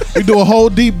a whole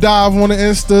deep dive on the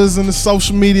Instas and the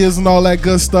social medias and all that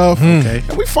good stuff. Okay.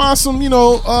 And we find some,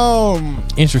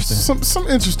 interesting, some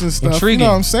interesting stuff. Intriguing. You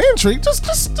know what I'm saying?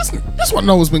 Just want to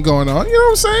know what's been going on. You know what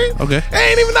I'm saying? Okay. It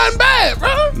ain't even nothing bad,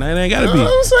 bro. Nah, it ain't gotta You be. know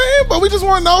what I'm saying? But we just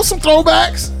want to know some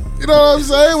throwbacks. You know what I'm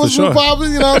saying? What's sure.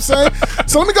 popping? You know what I'm saying?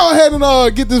 So let me go ahead and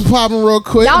get this popping real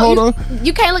quick. Hold on.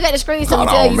 You can't look at the screen, so we Hold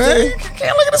tell on, you man. to. You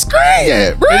can't look at the screen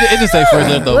yet, bro. It just say first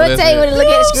left over. We'll tell you when to look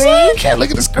at the screen. Can't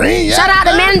look at the screen yet. Shout out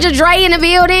to Manager Dre in the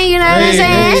building, you know what I'm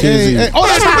saying? Hey. Oh,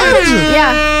 that's the manager. Yeah.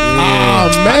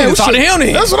 Oh, man. We talk to him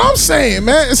then. That's what I'm saying,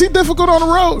 man. Is he difficult on the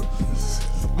road?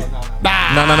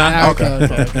 No. Okay.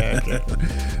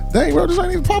 Dang, bro, this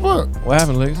ain't even pop up. What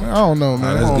happened, Lex? I don't know,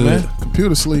 man. That's Come on, good. man.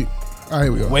 Computer sleep. All right,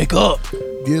 here we go. Wake up.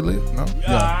 Get lit? No.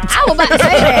 Yeah. I was about to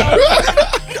say that.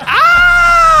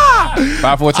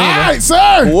 514. All right,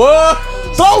 sir. What?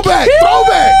 Throwback.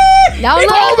 No, look.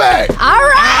 Throwback. All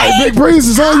right. Big Breeze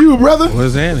is on you, brother.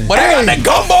 What's happening? What hey. That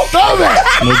gumbo? Throwback.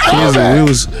 No kidding. We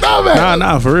was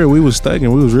nah, for real. We was stuck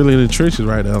and we was really in the trenches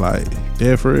right there. Like,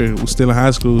 yeah, for real. We was still in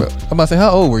high school. I'm about to say, how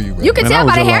old were you, bro? You can tell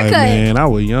by the haircut. Man, I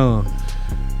was young.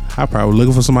 I probably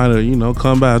looking for somebody to,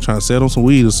 come by trying to sell them some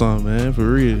weed or something, man, for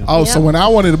real. Oh, so when I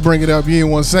wanted to bring it up, you didn't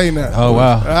want to say nothing. Oh,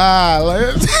 wow.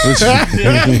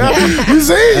 You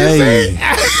see?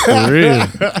 For real.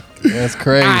 That's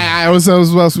crazy. All right, what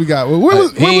else we got?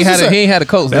 He ain't had a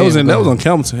coach. That was on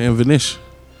Campbellton in Venetia.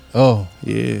 Oh.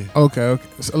 Yeah. Okay.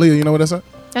 So, Aaliyah, you know what that's at?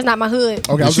 That's not my hood.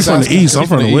 Okay, she's from the east. I'm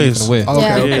from the west.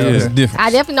 Okay. It's different.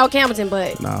 I definitely know Campbellton,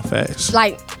 but nah, facts.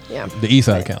 Like, yeah. The east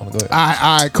side of Campbellton. Go ahead.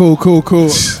 All right, cool.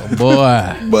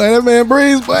 Boy. But that man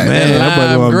Breeze, but man, that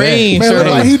boy going green. man, Sure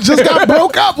like he just got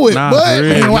broke up with. Nah, but for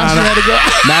real. man,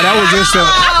 That was just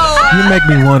You make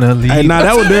me wanna leave. Hey,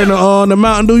 that was during the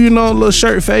Mountain Dew, little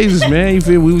shirt phases, man. You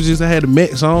feel me? We was just, I had the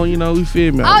Mets on, you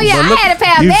feel me? Oh, yeah, I had a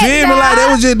pair of You Mets feel me? on. Like,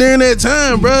 that was just during that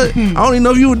time, bro. I don't even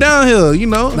know if you were down here,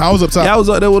 No, I was up top. Y'all was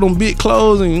up there with them big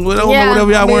clothes and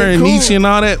whatever y'all wearing, cool. Nietzsche and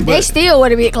all that. But, They still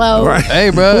would have been closed. right. Hey,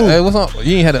 bro. Hey, what's up?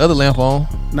 You ain't had the other lamp on.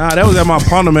 Nah, that was at my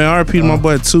partner, man. RP to my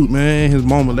boy Toot, man. His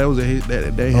mama, that was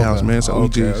at their house, man. So we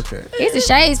just... It's the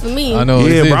shades for me. I know.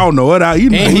 Yeah, bro, I don't know what And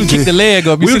he kicked the leg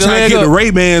up. You We see were the trying to leg get up? the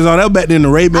Ray-Bans on. That was back then, the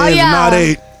Ray-Bans yeah. and all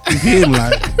that. You feel me?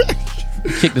 Like,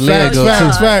 Kicked the leg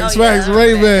up. Facts.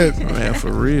 Ray-Bans. man,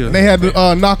 for real. They had the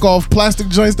knockoff plastic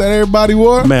joints that everybody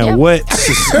wore. Man, what?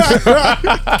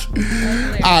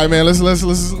 All right, man. Let's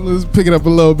pick it up a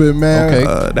little bit, man.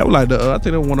 Okay. That was like I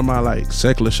think that was one of my like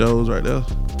secular shows right there.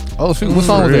 Oh, shoot. What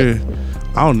song was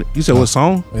that? You said what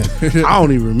song? I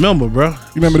don't even remember, bro. You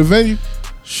remember the venue?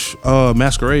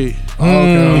 Masquerade.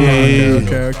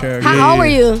 Okay. How old were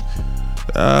you?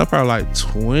 Probably like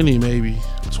 20, maybe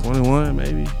 21,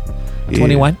 maybe. Yeah.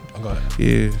 21.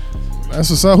 Yeah. That's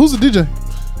what's up. Who's the DJ?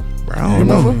 Bro, I don't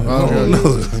know.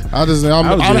 I was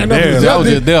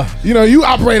just there. You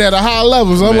operate at a high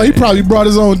level, so I'm like, he probably brought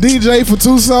his own DJ for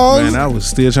 2 songs. Man, I was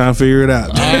still trying to figure it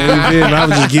out. Man. I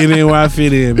was just getting in where I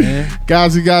fit in, man.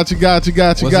 Got you. What's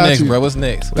next, bro? What's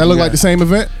next? That looked like the same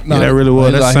event? No, that really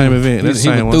was. That's the same event. That's the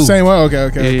same one. Same one?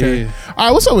 Okay. Yeah. All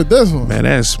right, what's up with this one? Man,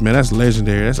 that's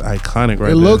legendary. That's iconic right there.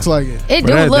 It looks like it. It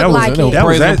do look like it.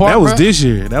 That was this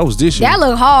year. That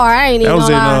look hard. I ain't even That was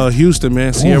gonna lie. in Houston,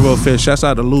 man. Sierra Fest. Shouts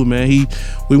out to Lou, man.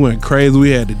 We went crazy.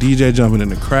 We had the DJ jumping in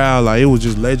the crowd. Like, it was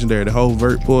just legendary. The whole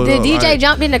vert pulled Did up. DJ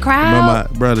jump in the crowd? My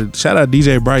brother, shout out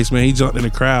DJ Bryce, man. He jumped in the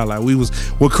crowd. Like,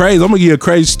 we're crazy. I'm gonna give you a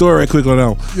crazy story right quick on that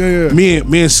one. Yeah. Me and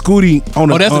Scooty on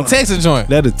the. Oh, that's a Texas joint.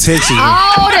 That's a Texas joint.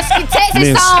 Oh, the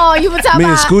Texas song you were talking Me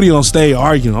and about. Scooty on stage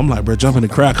arguing. I'm like, bro, jump in the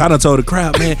crowd. I done told the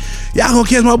crowd, man, y'all gonna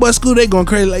catch my boy Scooty. They going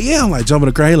crazy. Like, yeah. I'm like, jump in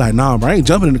the crowd. He like, nah, bro, I ain't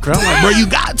jumping in the crowd. I'm like, bro, you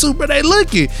got to, bro. They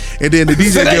looking. And then the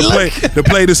DJ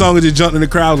play the song and just jumped in the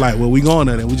crowd. Like, well, we going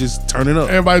there. And we just turn it up.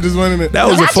 Everybody just went in it. That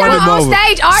was a funny moment. On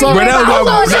stage arguing. But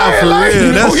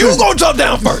that was You gonna jump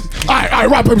down first. All right,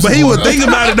 rock, paper, But he was thinking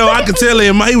about it though. I could tell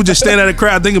him. He was just standing at the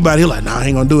crowd thinking about it. He like, nah, I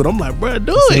ain't gonna do it. I'm like, bro,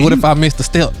 do it. What if I missed the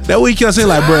step? That week kept saying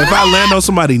like, bro, if I land on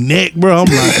somebody's neck, bro, I'm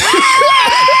like,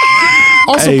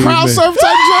 on some crowd surf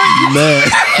type joint. Man.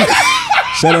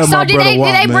 Shout out So my did brother they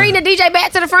Walt, bring the DJ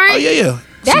back to the front? Oh yeah.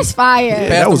 That's fire. Yeah,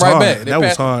 that was right hard. back. That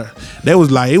was hard. That was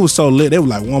like, it was so lit. They was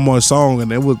like one more song, and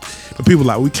the people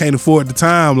like, we can't afford the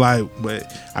time. Like, but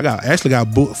I actually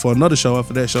got booked for another show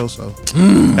after that show. So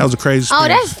that was a crazy story. Oh,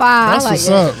 that's fire. That's I like what's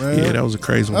that. up, man. Yeah, that was a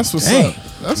crazy one. That's what's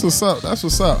up. That's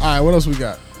what's up. All right, what else we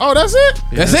got? Oh, that's it?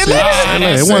 That's it, man.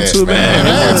 It wasn't too bad. It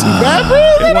wasn't too bad,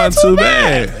 bro. It wasn't too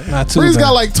bad. Not too Breeze bad.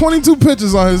 got like 22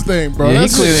 pictures on his thing, bro. Yeah,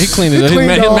 he cleaned it up. His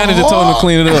manager told him to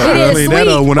clean it up. I cleaned that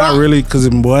up when I really, because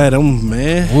boy, them,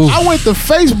 man. I went to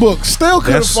Facebook, still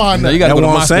couldn't find that. You gotta That's go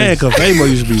to what I'm saying, MySpace. because Facebook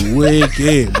used to be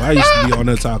wicked. Boy, I used to be on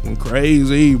there talking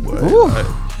crazy, boy. Like,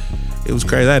 it was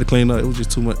crazy. I had to clean up. It was just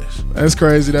too much. That's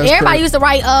crazy. Everybody used to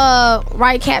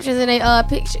write captions in their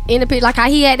picture like how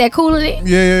he had that cool in it.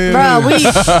 Yeah. Bro,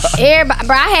 everybody,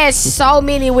 bro, I had so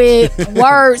many with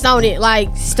words on it,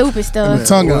 like stupid stuff.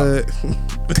 Tongue out.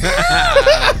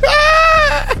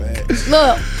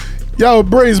 Look, yo,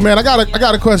 Breeze, man, I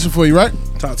got a question for you, right?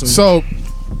 Talk to me. So,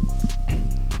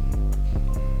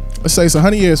 let's say it's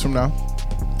 100 years from now,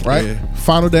 right? Yeah.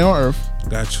 Final day on Earth.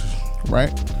 Got you.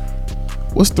 Right?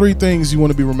 What's 3 things you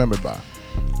want to be remembered by?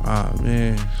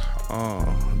 Man,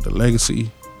 the legacy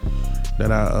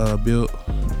that I built.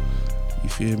 You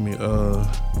feel me?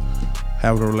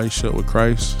 Having a relationship with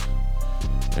Christ,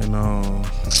 and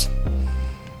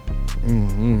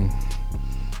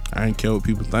I ain't care what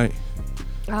people think.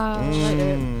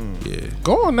 Yeah.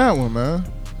 Go on that one,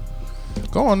 man.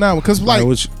 Go on that one, cause like,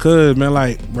 man,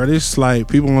 like, bro, this like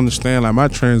people understand. Like my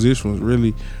transition was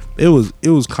really, it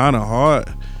was kind of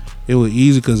hard. It was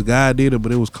easy because God did it,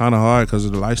 but it was kind of hard because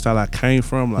of the lifestyle I came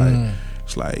from. Like,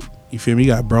 it's like, you feel me?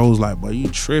 You got bros like, boy, you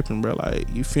tripping, bro.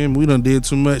 Like, you feel me? We done did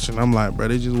too much, and I'm like, bro,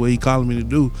 that's just what he calling me to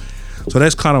do. So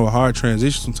that's kind of a hard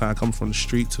transition sometimes, coming from the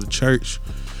street to the church.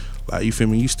 Like, you feel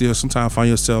me? You still sometimes find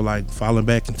yourself like falling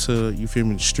back into, you feel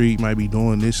me, the street. You might be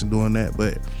doing this and doing that,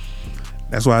 but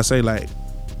that's why I say, like,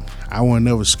 I wasn't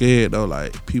never scared though.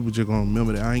 Like, people just gonna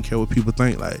remember that. I ain't care what people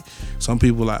think. Like, some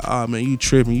people like, oh man, you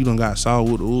tripping, you done got saw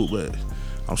with the oop, but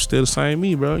I'm still the same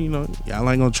me, bro. You know, y'all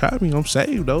ain't gonna try me. I'm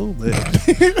saved though. But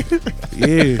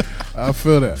yeah, I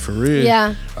feel that for real.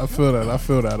 Yeah, I feel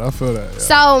that. Yeah.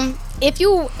 So if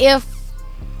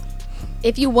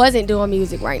you wasn't doing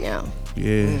music right now,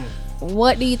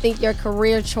 what do you think your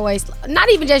career choice? Not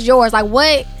even just yours. Like,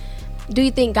 what do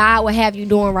you think God would have you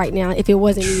doing right now if it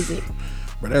wasn't music?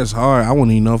 But that's hard. I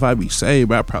wouldn't even know if I'd be saved,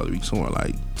 but I'd probably be somewhere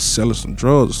like selling some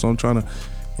drugs or something, trying to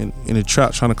in the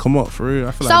trap, trying to come up for real.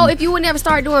 I feel so if you would never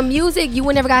start doing music, you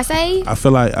would never got saved? I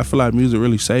feel like music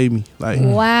really saved me. Like,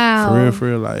 wow, for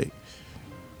real. Like,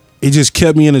 it just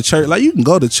kept me in the church. Like, you can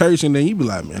go to church and then you be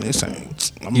like, man, this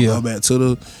ain't. I'm gonna go back to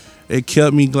the. It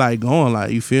kept me like going. Like,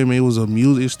 you feel me? It was a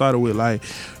music. It started with like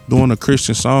doing a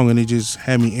Christian song, and it just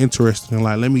had me interested in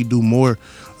like, let me do more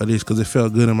of this because it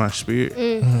felt good in my spirit.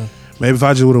 Maybe if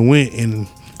I just would have went and,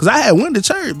 cause I had went to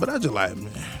church, but I just like,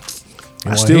 man,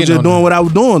 I still just doing what I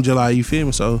was doing, just like, you feel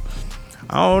me? So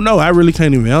I don't know. I really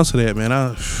can't even answer that, man.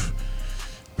 I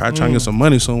probably trying to get some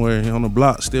money somewhere on the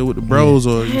block, still with the bros,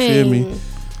 or you feel me?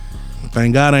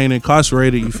 Thank God I ain't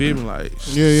incarcerated. You feel me? Like,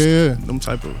 yeah. Them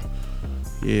type of,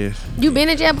 yeah. You been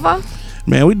in jail before?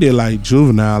 Man, we did like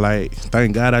juvenile. Like,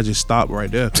 thank God I just stopped right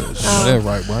there. That's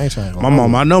right, bro. I ain't trying to go. My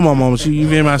mom, I know my mom. She, you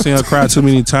feel me? I seen her cry too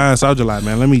many times. So I was just like,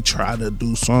 man, let me try to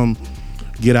do something,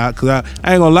 get out. Cause I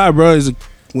ain't gonna lie, bro.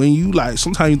 When you like,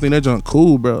 sometimes you think that junk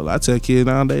cool, bro. I tell kids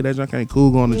nowadays that junk ain't cool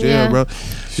going to jail, bro.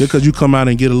 Just cause you come out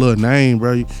and get a little name,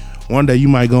 bro. One day you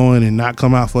might go in and not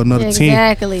come out for another 10.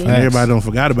 Exactly. And everybody don't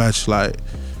forgot about you. Like,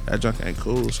 that junk ain't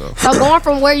cool. So going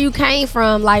from where you came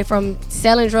from, like from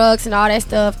selling drugs and all that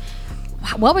stuff,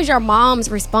 what was your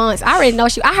mom's response? I already know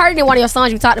I heard it in one of your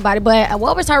songs you talked about it, but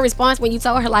what was her response when you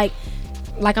told her like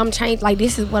I'm changed, like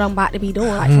this is what I'm about to be doing,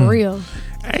 like for real?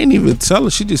 I ain't even tell her.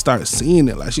 She just started seeing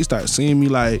it. Like, she started seeing me.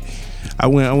 Like, I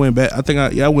went back. I think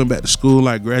I went back to school.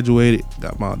 Like, graduated,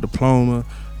 got my diploma.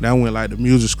 Then I went like to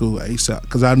music school ASAP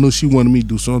because I knew she wanted me to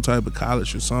do some type of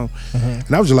college or something. And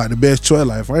that was just like the best choice.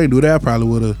 Like, if I didn't do that, I probably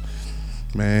would have,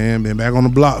 man, been back on the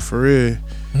block for real.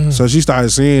 So she started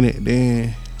seeing it.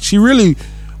 Then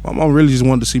my mom really just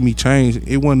wanted to see me change.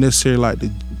 It wasn't necessarily like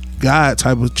the God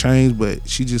type of change, but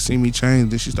she just seen me change.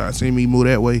 Then she started seeing me move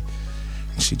that way.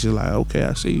 And she just like, okay,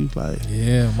 I see you. Like,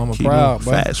 yeah, mama proud,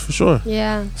 bro. Fast for sure.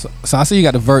 Yeah. So I see you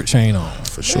got the Vert chain on.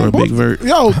 For sure, big Vert.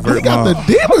 Yo, we got the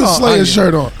Demon Slayer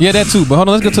shirt on. Yeah, that too. But hold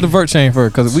on, let's get to the Vert chain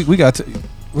first, because we got to.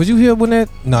 Was you here when that?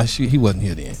 No, he wasn't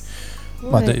here then.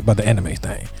 About the anime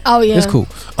thing. Oh yeah, it's cool.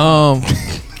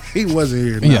 He wasn't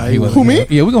here. Yeah, he wasn't. Who, me?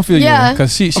 Yeah, we gonna feel you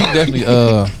because she definitely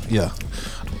yeah.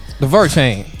 The Vert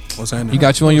chain. What's happening? You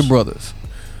got you and your brothers.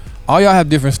 All y'all have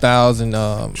different styles and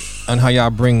how y'all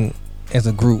bring as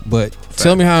a group. But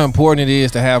tell me how important it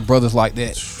is to have brothers like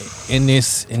that in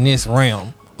this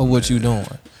realm of what you doing.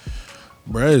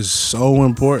 Bruh, it's so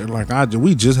important. Like,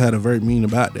 we just had a very meeting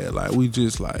about that. Like, we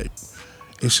just like,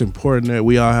 it's important that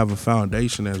we all have a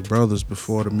foundation as brothers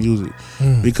before the music,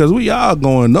 because we all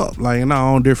going up like in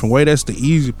our own different way. That's the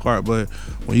easy part, but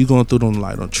when you going through them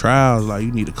like on trials, like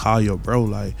you need to call your bro.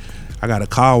 Like, I gotta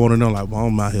call one of them. Like, well,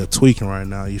 I'm out here tweaking right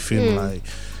now. You feel me? Like,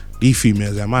 these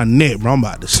females at my neck, bro. I'm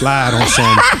about to slide on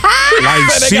something. Like,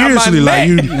 seriously, like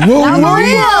you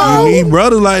need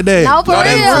brothers like that. No, for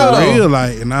real.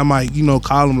 Like, and I might,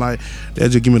 call them like that.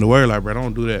 Just give me the word, like, bro,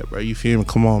 don't do that, bro. You feel me?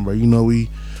 Come on, bro.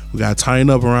 We gotta tighten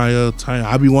up around here.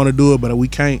 I be want to do it, but we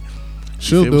can't.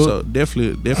 She'll do it. So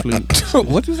definitely.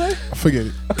 What you say? Forget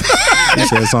it. You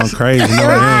said something crazy.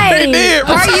 Right. They did.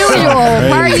 Per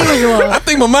usual. I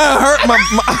think my mind hurt.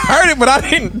 I heard it, but I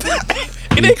didn't.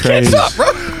 It didn't catch up,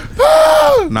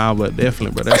 bro. Nah, but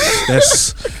definitely, bro.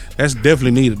 That's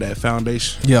definitely needed, that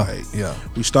foundation. Yeah, like, yeah.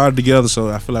 We started together, so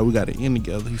I feel like we got to end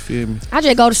together. You feel me? I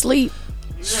just go to sleep.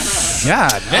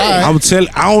 God damn. I'm telling.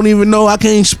 I don't even know. I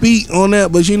can't speak on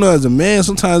that, but as a man,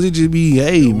 sometimes it just be,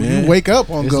 hey, man. You wake up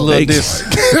on go. I just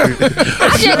go to sleep.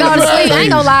 I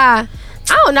ain't gonna lie.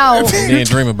 I don't know. And then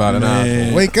dream about it.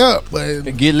 Man. Wake up, but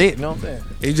get lit. You know what I'm saying?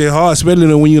 It's just hard,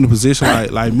 especially when you're in a position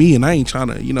like me, and I ain't trying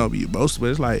to, be boastful, but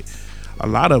it's like, a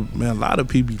lot of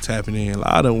people be tapping in, a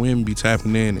lot of women be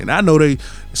tapping in, and I know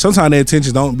sometimes their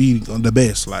intentions don't be the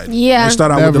best. Like, they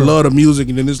start out with the love of music,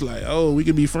 and then it's like, oh, we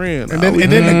could be friends, and then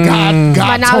the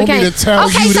God told me to tell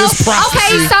you this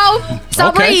prophecy.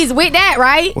 So Breeze, with that,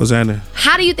 right? What's happening?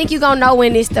 How do you think you gonna know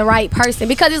when it's the right person?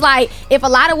 Because it's like, if a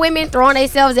lot of women throwing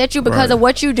themselves at you because of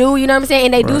what you do, you know what I'm saying,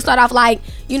 and they do start off like,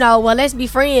 well, let's be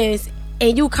friends,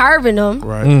 and you curving them,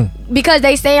 right? Because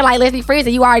they saying like, let's be friends,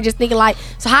 and you already just thinking like,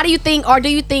 so how do you think, or do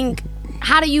you think,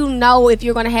 how do you know if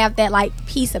you're gonna have that like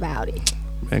peace about it?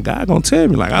 Man, God gonna tell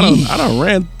me, like, I'm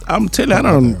telling you, I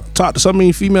done talked to so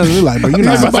many females, and they're like, bro, you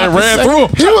know, I ran through.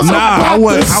 I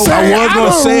was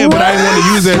gonna say it, but I didn't want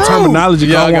to use that terminology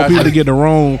because I want people to get the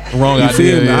wrong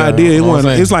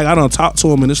idea. It's like I done talk to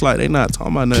them, and it's like they not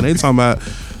talking about nothing. They talking about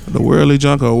the worldly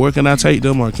junk, or where can I take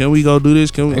them, or can we go do this?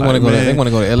 Can we? They want to go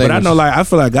to LA. But I know, like, I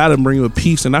feel like God done bring you a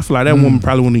peace, and I feel like that woman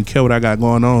probably wouldn't even care what I got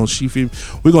going on.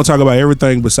 We're gonna talk about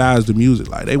everything besides the music.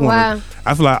 Like, they want.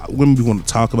 I feel like women be want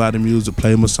to talk about the music,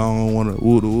 play my song, want to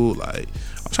woo. Like,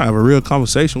 I'm trying to have a real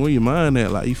conversation. Where your mind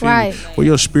at? Like, you feel me? Where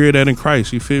your spirit at in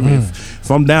Christ? You feel me?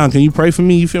 If I'm down, can you pray for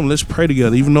me? You feel me? Let's pray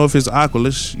together, even though if it's awkward.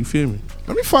 You feel me?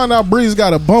 Let me find out. Breeze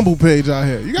got a Bumble page out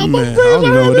here. You got a Bumble page? I don't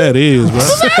even know what that is, bro.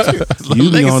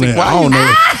 You be on there. I don't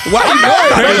know. Why you know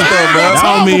that, bro?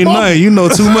 I don't mean nothing. You know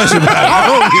too much about it.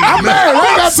 I'm married.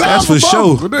 That's for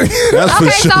sure. That's for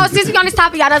sure. So since we on this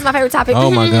topic, y'all know it's my favorite topic.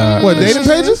 Oh my God. What, dating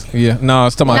pages? Yeah. No,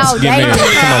 it's talking about getting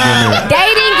married.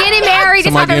 Dating, getting married.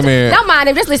 Getting married. Don't mind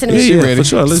him. Just listen to me. She ready. For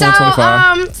sure. Listen to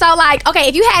 25. So like, okay,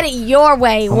 if you had it your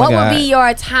way, what would be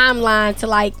your timeline to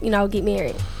like, get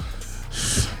married?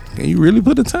 Can you really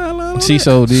put the timeline on She that?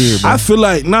 so did, bro. I feel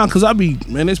like, cause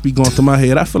this be going through my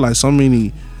head. I feel like so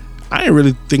many, I didn't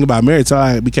really think about marriage till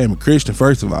I became a Christian,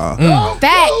 first of all.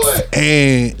 Facts.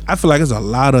 And I feel like it's a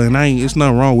lot of, it's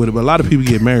nothing wrong with it, but a lot of people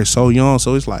get married so young,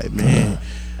 so it's like, man,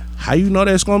 how you know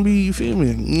that's gonna be, you feel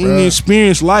me? You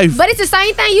experience life. But it's the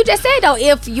same thing you just said though.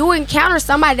 If you encounter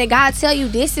somebody that God tell you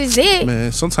this is it.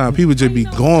 Man, sometimes people just be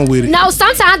going with it. No,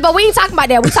 sometimes, but we ain't talking about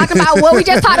that. We talking about what we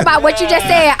just talked about, what you just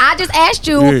said. I just asked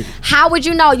you, how would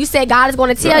you know? You said God is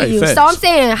gonna tell you. Facts. So I'm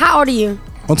saying, how old are you?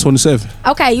 I'm 27.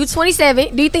 Okay, you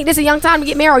 27. Do you think this is a young time to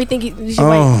get married, or you think you should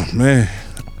wait? Oh man,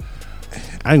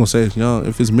 I ain't gonna say it's young.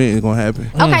 If it's meant, it's gonna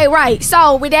happen. Okay, right.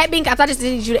 So with that being, I thought I just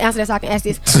needed you to answer that so I can ask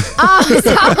this. She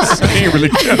ain't really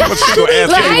care what she gonna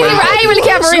ask anyway. I ain't really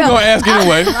care for real. She gonna ask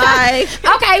anyway.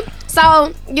 Okay,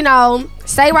 so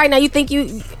say right now you think I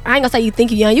ain't gonna say you think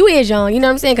you young. You is young. You know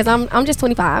what I'm saying? Because I'm just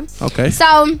 25. Okay.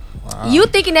 So you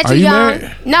thinking that Are you you young?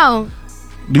 married? No.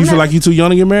 Do you feel like you too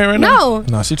young to get married right now?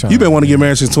 No, she trying. You been want to get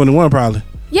married since 21, probably.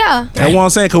 Yeah. That's what I'm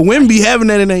saying. Cause women be having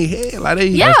that in their head, like they.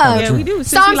 Yeah, we do.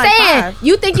 So I'm saying,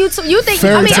 you think you think.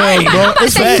 Fairy I mean, tales, bro. I'm gonna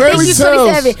It's say you fairy think you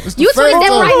tales. 27. You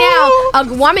 27 right now.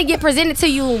 A woman get presented to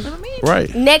you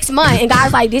Right. next month, and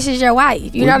God's like, "This is your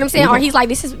wife." You know what I'm saying? Or He's like,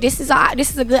 "This is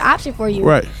a good option for you."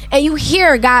 Right. And you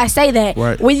hear God say that.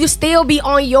 Right. Will you still be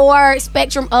on your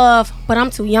spectrum of, but I'm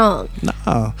too young? Nah,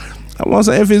 I want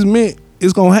to say if it's meant,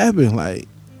 it's gonna happen. Like,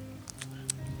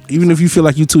 even if you feel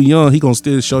like you too young, he gonna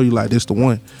still show you like this the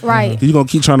one. Right. You gonna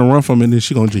keep trying to run from it, and then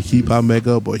she gonna just keep popping back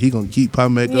up, or he gonna keep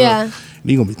popping back Yeah. up.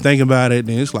 And you gonna be thinking about it,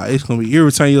 then it's gonna be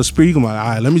irritating your spirit. You gonna be like, all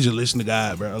right, let me just listen to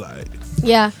God, bro. Like,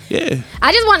 Yeah. yeah.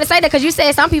 I just wanted to say that because you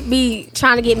said some people be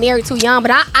trying to get married too young,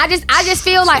 but I just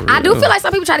feel like I do feel like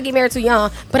some people try to get married too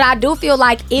young, but I do feel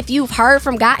like if you've heard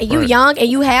from God and you young and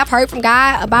you have heard from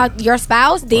God about your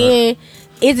spouse, then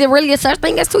is it really a such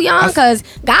thing as too young? Because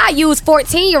God used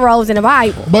 14-year-olds in the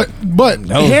Bible. But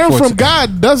hearing from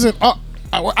God doesn't.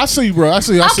 I see you, bro. I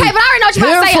see you. Okay, but I already know what you're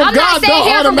about to say. I'm not saying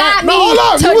hearing from God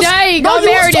means today go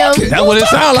marry them. That's what it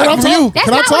sounds like from you. That's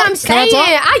not what I'm saying.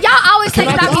 Y'all always take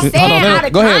what I be saying out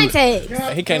of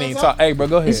context. He can't even talk. Hey, bro,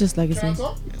 go ahead. It's just like it's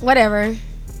Whatever.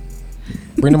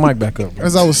 Bring the mic back up, bro.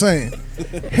 As I was saying,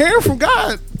 hearing from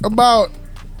God about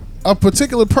a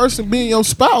particular person being your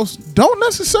spouse don't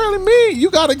necessarily mean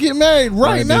you got to get married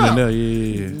right now.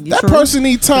 That person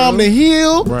need time to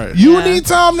heal. Right. You need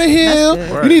time to heal.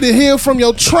 You need to heal from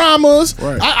your traumas.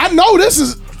 Right. I know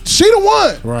she the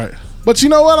one. Right. But you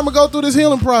know what? I'm gonna go through this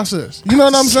healing process. You know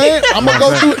what I'm saying? I'm gonna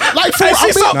go through like for,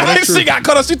 she got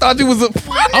cut up. She thought you was a.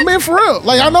 I mean, for real.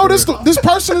 Like I know this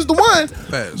person is the one,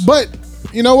 but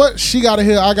you know what? She gotta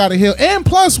heal. I gotta heal. And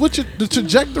plus, with the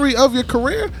trajectory of your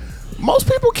career, most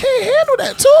people can't handle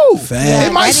that too. Facts.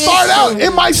 It might start out.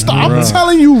 It might start. I'm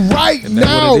telling you right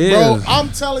now, bro.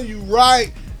 I'm telling you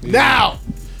right now.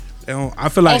 I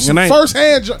feel like first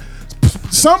hand.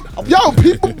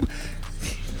 People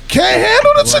can't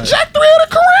handle the trajectory of the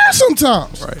career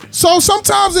sometimes. Right. So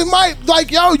sometimes it might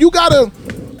you gotta,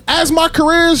 as my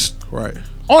career's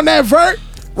on that vert,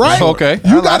 right? Okay.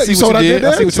 You got it. You saw what I did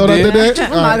there?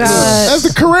 Oh my God. That's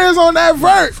the careers on that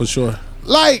vert. For sure.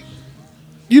 Like,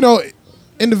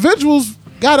 individuals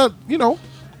gotta,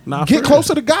 get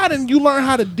closer to God, and you learn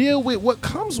how to deal with what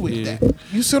comes with that.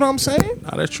 You see what I'm saying?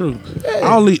 Nah, that's true.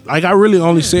 Yeah. I really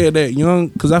only said that young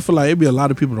because I feel like it be a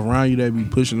lot of people around you that be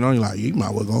pushing on you like, you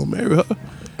might well go marry her.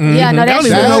 Yeah, no, that's I don't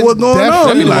even know what's going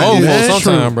on. Be Like,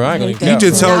 sometimes, bro. I ain't gonna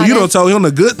you don't tell him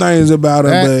the good things about her,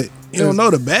 but you don't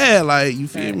know the bad. Like, you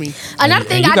feel me? Another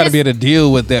thing, you got to be able to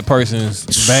deal with that person's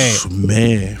bad.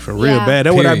 Man, for real bad.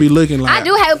 That's what I be looking like. I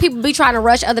do have people be trying to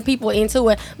rush other people into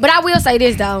it, but I will say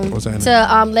this though,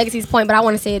 to Legacy's point, but I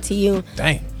want to say it to you.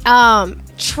 Dang.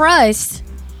 Trust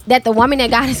that the woman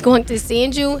that God is going to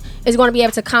send you is going to be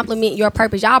able to complement your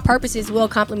purpose. Y'all purposes will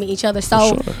complement each other.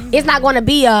 So it's not going to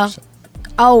be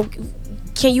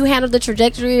can you handle the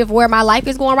trajectory of where my life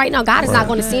is going right now? God is not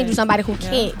going to send you somebody who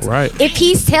can't. Right. If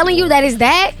he's telling you that it's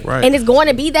that, and it's going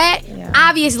to be that,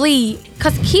 obviously,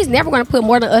 because he's never going to put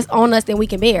more on us than we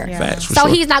can bear. So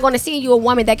he's not going to send you a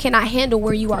woman that cannot handle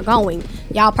where you are going.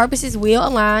 Y'all purposes will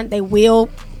align. They will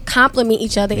complement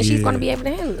each other, and she's going to be able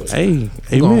to handle it. Hey,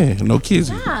 amen. No kids.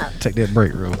 Take that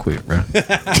break real quick, bro.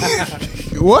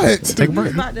 What? Take a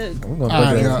break. We're going to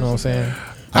break it. You know what I'm saying?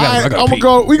 We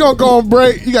gonna go on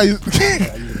break. You got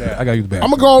I got you back. We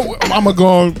gonna go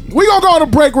on a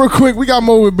break real quick. We got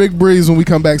more with Big Breeze when we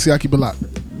come back. See, I keep it locked.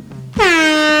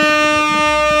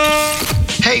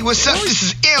 Hey, what's up? This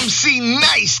is MC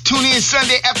Nice. Tune in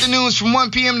Sunday afternoons from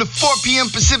 1 p.m. to 4 p.m.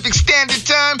 Pacific Standard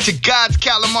Time to God's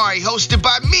Calamari, hosted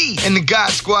by me and the God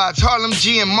Squads, Harlem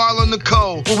G and Marlon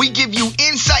Nicole, where we give you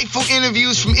insightful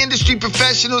interviews from industry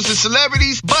professionals and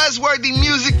celebrities, buzzworthy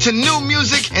music to new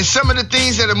music, and some of the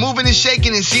things that are moving and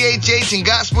shaking in CHH and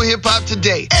gospel hip-hop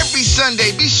today. Every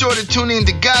Sunday, be sure to tune in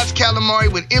to God's Calamari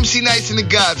with MC Nice and the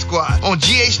God Squad on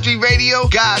GH3 Radio,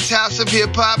 God's House of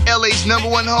Hip-Hop, LA's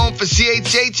 #1 home for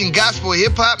CHH and gospel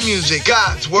hip-hop music.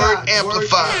 God's Word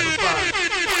Amplified.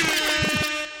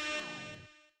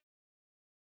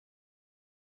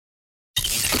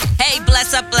 Hey,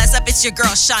 bless up, it's your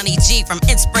girl Shawnee G from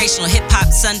Inspirational Hip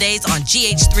Hop Sundays on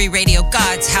GH3 Radio,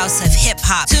 God's House of Hip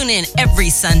Hop. Tune in every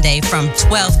Sunday from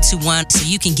 12 to 1 so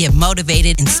you can get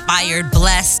motivated, inspired,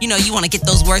 blessed. You want to get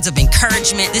those words of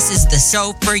encouragement. This is the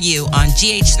show for you on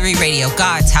GH3 Radio,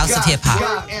 God's House of Hip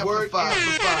Hop.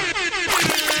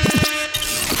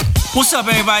 What's up,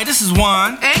 everybody? This is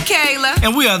Juan. And Kayla.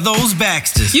 And we are Those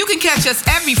Baxters. You can catch us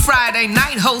every Friday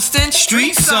night hosting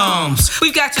Street Songs.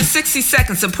 We've got your 60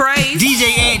 seconds of praise,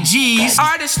 DJ Ant G's,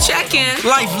 artist check-in,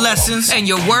 life lessons, and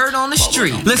your word on the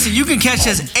street. Listen, you can catch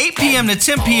us 8 p.m. to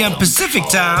 10 p.m. Pacific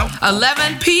Time,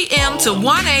 11 p.m. to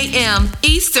 1 a.m.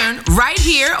 Eastern, right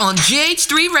here on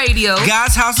GH3 Radio,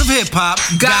 God's House of Hip Hop,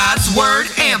 God's Word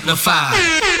Amplified.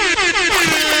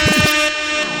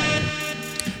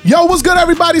 Yo, what's good,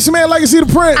 everybody? It's your man Legacy the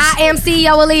Prince. I am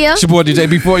CEO Aaliyah. It's your boy DJ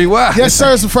B4UY. Yes,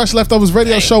 sir. It's the Fresh Leftovers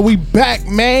Radio Show. We back,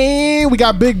 man. We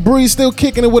got Big Breeze still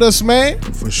kicking it with us, man.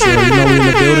 For sure. You know we in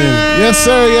the building. Yes,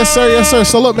 sir. Yes, sir. Yes, sir.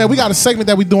 So look, man, we got a segment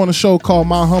that we do on the show called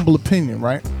My Humble Opinion,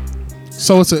 right?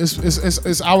 So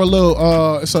it's our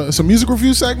little it's a music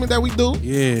review segment that we do.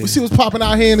 Yeah. We see what's popping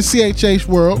out here in the CHH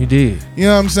world. You did. You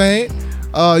know what I'm saying?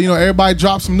 Everybody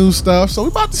dropped some new stuff, so we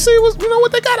about to see what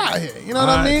they got out here. You know what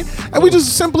I mean? And we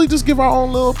just simply give our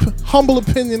own little humble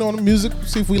opinion on the music,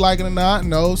 see if we like it or not.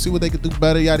 See what they could do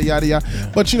better, yada yada yada.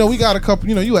 Yeah. But we got a couple.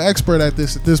 You an expert at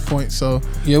this point, so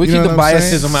yeah, we keep the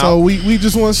biasism out. So we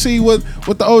just want to see what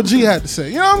the OG had to say.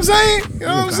 You know what I'm saying? You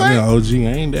know what I'm saying? OG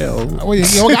ain't that old. Well, you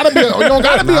don't gotta be. You don't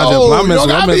gotta be old. You don't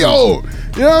gotta be old.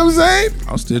 You know what I'm saying?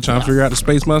 I'm still trying to figure out the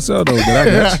space myself though, but I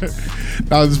got you.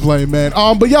 I was just playing, man.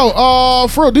 But yo,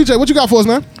 for real, DJ, what you got for us,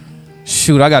 man?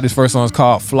 Shoot, I got this first song. It's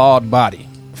called Flawed Body,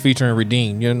 featuring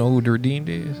Redeemed. You don't know who the Redeemed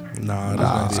is? Nah,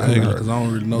 that's good. Because I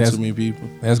don't really know too many people.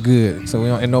 That's good. So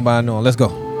ain't nobody knowing. Let's go.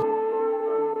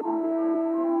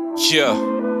 Yeah.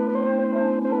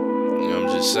 I'm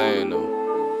just saying though.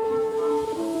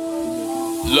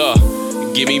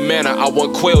 Look, give me manna, I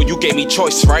want quail, you gave me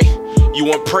choice, right? You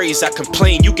want praise, I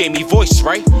complain, you gave me voice,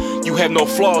 right? You have no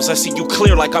flaws, I see you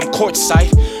clear like I'm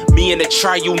courtside. Me and the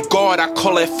triune God, I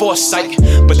call it foresight.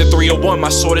 But the 301, my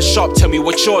sword is sharp, tell me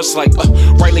what yours like.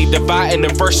 Rightly dividing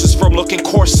the verses from looking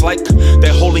coarse like.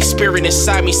 That Holy Spirit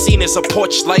inside me seen as a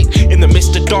porch light. In the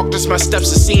midst of darkness, my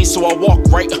steps are seen, so I walk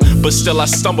right. But still I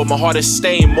stumble, my heart is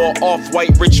stained. More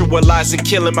off-white, ritualizing,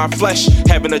 killing my flesh.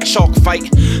 Having a chalk fight.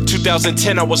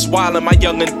 2010, I was wild in my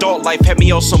young adult life. Had me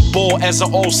on some bull as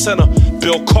an old sinner.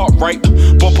 Bill Cartwright.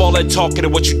 Bump all that talking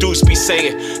and what you do is be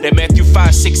saying. That Matthew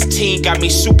 5:16 got me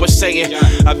super saying.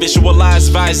 I visualize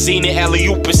Visine and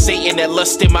alley-oop and Satan. That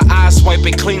lust in my eyes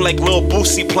wiping clean like Lil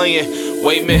Boosie playing.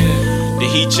 Wait a minute,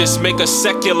 did he just make a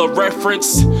secular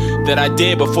reference? That I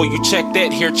did before you check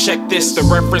that, here check this. The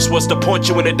reference was to point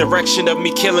you in the direction of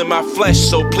me killing my flesh.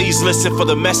 So please listen for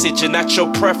the message and not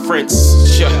your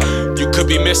preference. Yeah, you could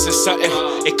be missing something.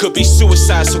 It could be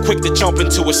suicide, so quick to jump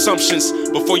into assumptions.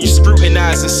 Before you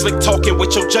scrutinize and slick talking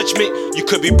with your judgment, you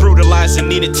could be brutalized and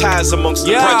needed ties amongst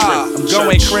the brethren. I'm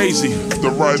going crazy. The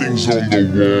writing's on the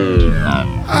wall.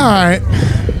 Alright.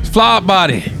 Flawed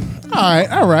Body.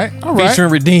 Alright.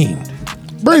 Featuring Redeemed.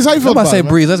 Breeze, how you feel about about say it,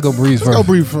 man? Breeze? Let's go Breeze first. Let's go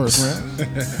Breeze first, man.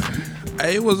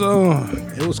 Hey, it was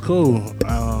cool.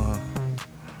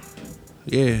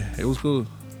 Yeah, it was cool.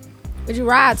 Would you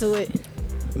ride to it?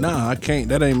 Nah, I can't.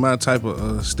 That ain't my type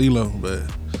of stilo, but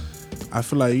I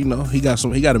feel like, he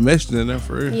got a message in there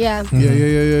for real. Yeah.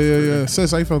 Yeah. Sis,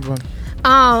 how you feel about it?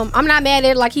 I'm not mad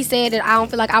at it. Like he said, that I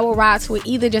don't feel like I will ride to it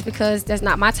either, just because that's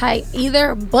not my type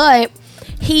either. But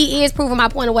he is proving my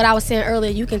point of what I was saying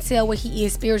earlier. You can tell what he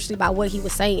is spiritually by what he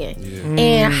was saying. Yeah.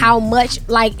 And how much,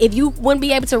 like, if you wouldn't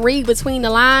be able to read between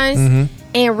the lines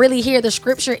and really hear the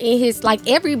scripture in his, like,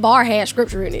 every bar has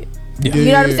scripture in it. Yeah. You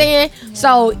know what I'm saying?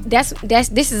 So this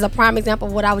is a prime example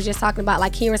of what I was just talking about,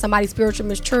 like hearing somebody's spiritual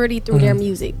maturity through their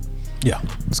music. Yeah,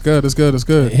 it's good.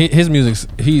 His music's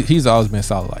he's always been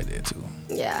solid like that too.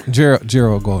 Yeah.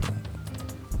 Gerald Golden.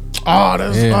 Oh,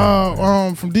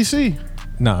 that's from DC.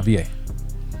 Nah, VA.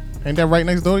 Ain't that right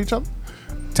next door to each other?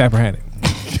 Tappahannock.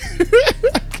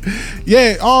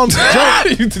 Yeah, Gerald.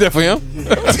 You did that for him?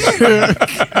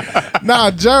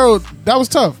 Nah, Gerald, that was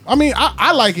tough. I mean,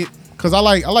 I like it because I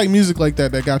like music like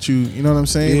that got you. You know what I'm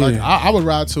saying? Yeah. Like I would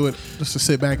ride to it just to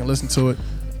sit back and listen to it.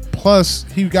 Plus,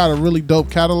 he got a really dope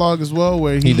catalog as well,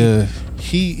 where he does.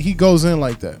 He goes in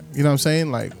like that. You know what I'm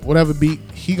saying? Like whatever beat,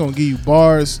 he gonna give you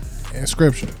bars and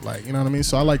scripture. Like, you know what I mean?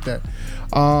 So I like that.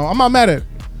 I'm not mad at it.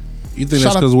 You think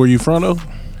that's because where you from though?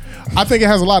 I think it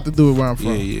has a lot to do with where I'm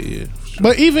from. Yeah.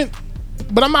 Sure.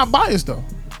 But I'm not biased though.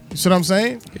 You see what I'm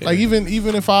saying? Yeah. Like even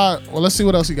if let's see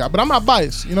what else he got. But I'm not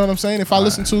biased. You know what I'm saying? If I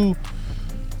listen to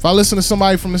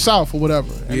somebody from the South or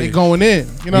whatever, and they going in,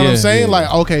 you know what I'm saying? Yeah.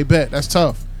 Like, okay, bet that's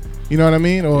tough. You know what I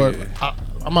mean? Or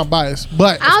I'm not biased,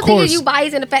 but I don't think you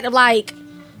biased in the fact of like,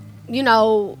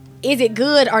 is it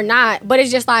good or not? But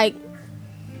it's just like,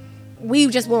 we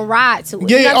just won't ride to it.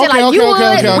 Yeah, you know what I'm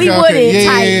saying? Like, we wouldn't.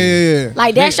 Yeah.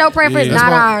 Like, that's your preference,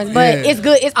 not ours. But it's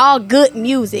good. It's all good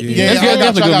music. Yeah,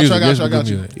 I got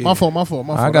you. My fault.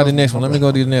 I got the next one. Let me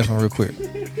go do the next one real quick.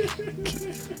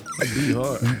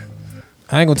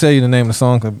 I ain't gonna tell you the name of the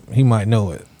song because he might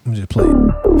know it. I'm just play it.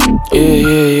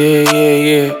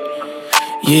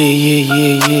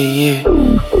 Yeah.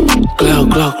 Glow.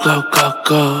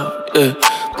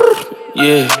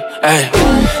 Yeah. Hey,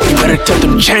 you better tuck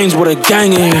them chains with a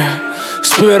gang in here.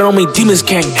 Spirit on me, demons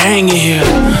can't hang in here.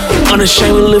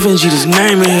 Unashamed, we live in Jesus'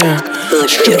 name in here.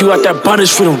 Strip you out that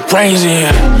bondage for them brains in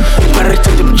here. You better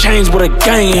tuck them chains with a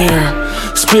gang in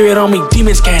here. Spirit on me,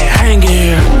 demons can't hang in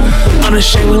here.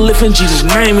 Unashamed, we live in Jesus'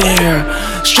 name in here.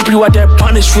 Strip you out that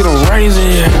bondage for them brains in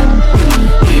here.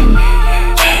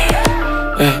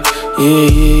 Yeah.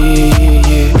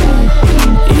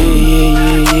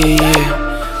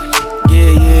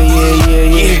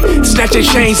 Snatch their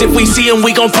chains, if we see them,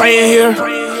 we gon' pray in here.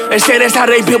 They say that's how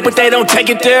they built, but they don't take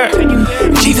it there.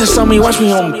 Jesus on me, watch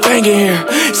me on banging here.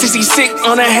 66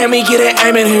 on the hand, me get it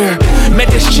aiming here. Met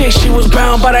this chick, she was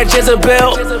bound by that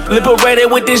Jezebel. Liberated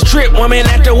with this drip, woman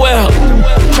at the well.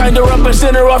 Trying to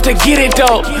represent her off to get it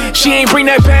though. She ain't bring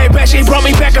that bag back, she brought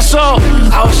me back a soul.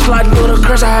 I was sliding through the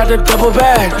curse, I had to double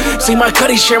bag. See my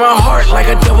cutty share my heart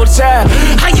like a double tab.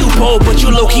 How you bold, but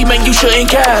you low-key, man, you shouldn't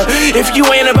cap. If you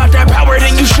ain't about that power,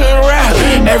 then you shouldn't rap.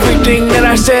 Everything that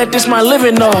I said, this my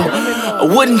living though. I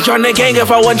wouldn't join the gang if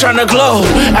I wasn't trying to glow.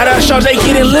 At our shows, they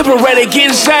getting liberated,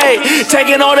 getting saved.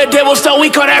 Taking all the devil stuff,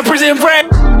 we call that prison break.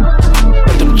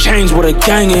 Put them chains with a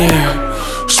gang in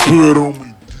here. Spirit on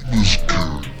me.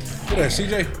 Who that,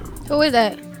 CJ? Who is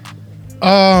that?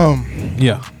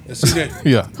 Yeah. That's CJ.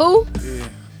 Yeah. Who?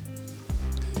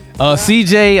 Yeah.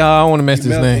 CJ, I don't want to mess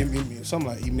his name. Something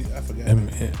like I forgot.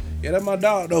 Yeah, that's my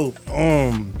dog though.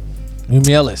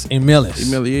 Emilis.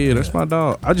 Yeah, that's my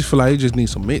dog. I just feel like it just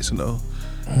needs some mixing though.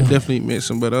 It definitely needs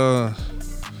mixing, but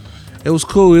it was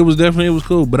cool. It was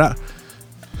cool. But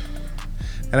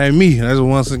that ain't me. That's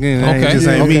once again. It just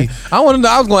ain't me. I want to know.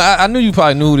 I knew you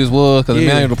probably knew who this was because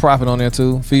Emmanuel the Prophet on there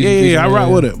too. I rock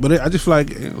with it, but I just feel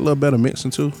like a little better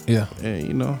mixing too. Yeah.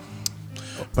 And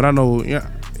But I know. Yeah.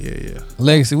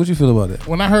 Legacy, what you feel about that?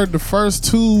 When I heard the first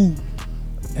two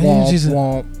Jesus.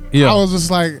 womp. Yeah. I was just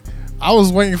like, I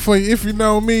was waiting for you. If you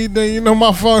know me, then you know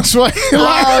my feng shui. Like,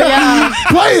 yeah.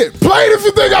 Play it if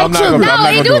you think I'm tripping. No,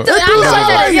 he do It it. right?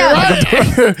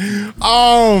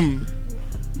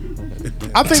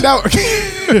 I think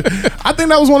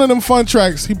that was one of them fun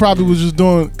tracks he probably was just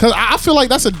doing, because I feel like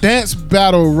that's a dance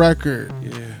battle record.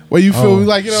 Yeah. Where you feel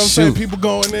like, you know what I'm saying, people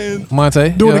going in,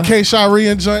 Monte doing the K Shari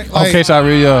and joint. Like, K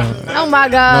Shari, yeah. Oh my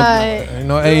God.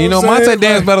 Monte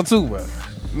dance battle too, bro.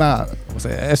 Nah. What's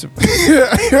that?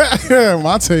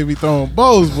 Monte be throwing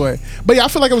bows, boy. But yeah, I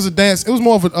feel like it was a dance. It was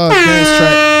more of a dance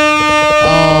track.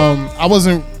 I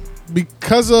wasn't,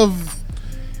 because of,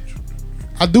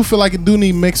 I do feel like it do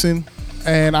need mixing.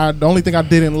 And the only thing I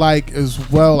didn't like as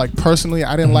well, like personally,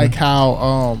 I didn't like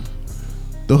how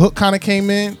the hook kind of came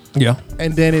in. Yeah.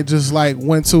 And then it just like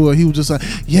went to he was just like,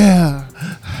 yeah.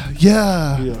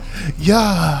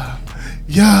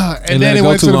 And then it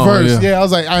went to the verse. Yeah, I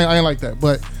was like, I ain't like that.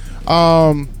 But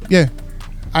yeah,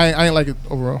 I ain't like it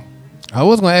overall. I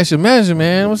was gonna ask your manager,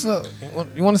 man. What's up?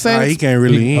 You want to say? He can't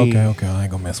really. Okay. I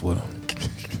ain't gonna mess with him.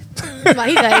 He's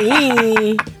like,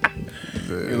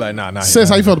 You're like, nah. Sis,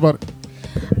 how you felt about it?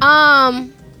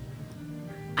 I'm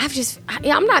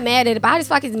not mad at it, but I just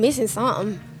feel like it's missing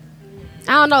something.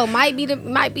 I don't know. Might be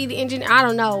the engineer. I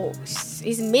don't know.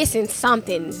 It's missing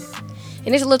something,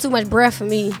 and it's a little too much breath for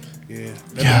me. Yeah,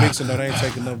 that mixing though, they ain't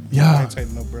taking no. Yeah. Ain't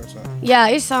taking no breath out. Yeah,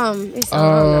 it's some.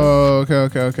 Oh,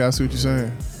 okay. I see what you're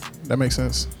saying. That makes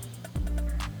sense.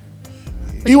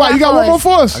 EY, you got one more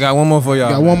for us? I got one more for y'all.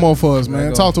 Got one more for us,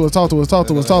 man. Talk to us.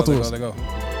 Let go.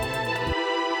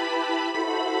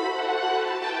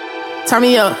 Turn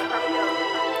me up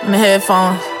on the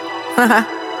headphones.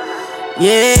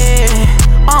 Yeah.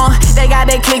 They got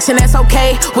their kicks and that's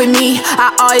okay with me.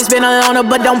 I always been a loner,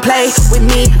 but don't play with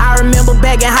me. I remember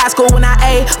back in high school when I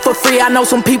ate for free. I know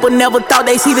some people never thought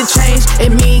they see the change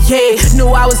in me. Yeah,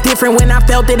 knew I was different when I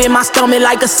felt it in my stomach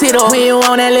like a sit-up. When you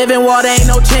on that living water, ain't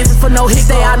no chances for no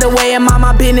hiccup. Stay out the way and mind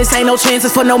my business, ain't no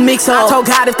chances for no mix-up. I told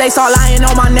God if they saw lying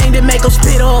on my name, then make them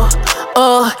spit up.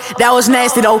 That was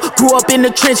nasty though. Grew up in the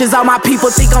trenches, all my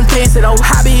people think I'm fancy though.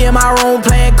 I be in my room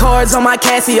playing cards on my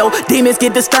Casio. Demons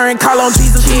get the stirring, call on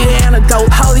Jesus, he the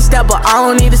antidote. Holy stepper, I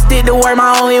don't need to stick to word,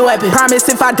 my only weapon. Promise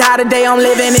if I die today, I'm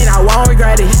living it, I won't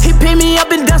regret it. He picked me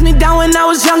up and dust me down when I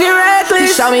was young and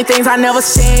reckless. He showed me things I never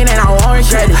seen and I won't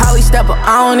regret it. Holy stepper,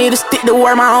 I don't need to stick to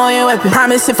word, my only weapon.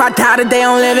 Promise if I die today,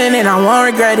 I'm living it, I won't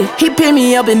regret it. He picked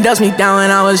me up and dust me down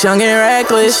when I was young and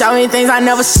reckless. Showed me things I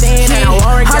never seen and I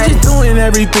won't regret it. Doing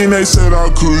everything they said I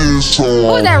couldn't. So who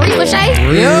was that, Reese Lachey?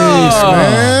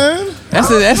 Man. That's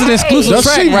an exclusive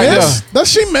track right there. Does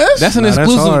she miss? That's an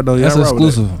exclusive. That's hard, though. That's Yeah,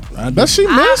 exclusive. Does she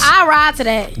miss? I ride to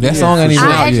that. That song ain't even I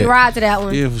out actually yet. ride to that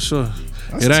one. Yeah, for sure.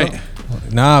 That's It ain't.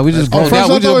 Nah, we just broke that.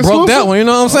 We just broke that one. You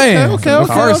know what I'm saying? Okay.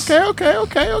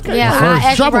 Yeah, I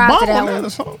actually Drop a ride to bomb that on one. that or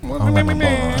something.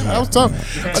 That was tough.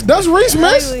 Does Reese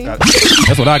miss?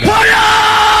 That's what I got.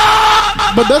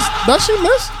 But does she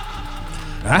miss?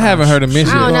 I haven't heard her miss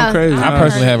I don't yet. know. Crazy. I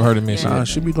personally haven't heard her miss Nah, yet.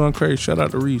 she be going crazy. Shout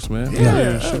out to Reese, man.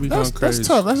 Yeah, she be going that's crazy.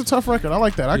 tough. That's a tough record. I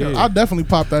like that. Yeah. I'll definitely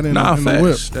pop that in, Nah, in the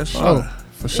whip. facts. That's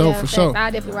for sure. I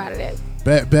definitely ride to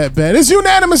that. Bet. It's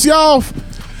unanimous, y'all.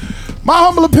 My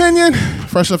humble opinion.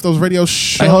 Fresh Left Those Radio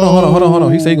Show. Hey, hold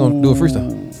on. He said he gonna do a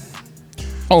freestyle.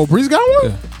 Oh, Breeze got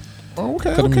one? Yeah. Oh,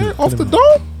 okay. Cut him in. Off the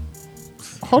dome?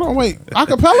 Hold on, wait.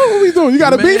 Acapella? What we doing? You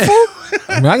got a beat for him?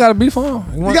 I mean, I got a beat for him.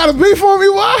 You got a beat for me?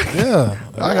 Why? Yeah.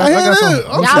 I got something.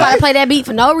 Y'all about to play that beat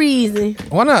for no reason.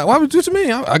 Why not? Why would you to me?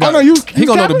 I got. Oh, no, you he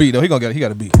gonna know got the it? beat though. He got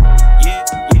a beat. You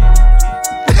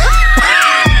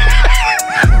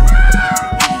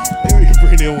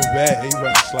bring him with bad. He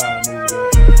about to slide on his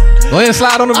back. Go ahead and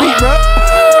slide on the beat, bro.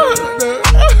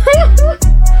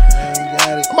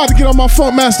 I'm about to get on my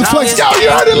Funk Master Flex. Yo, you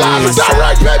heard it live and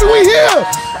direct, baby. We here.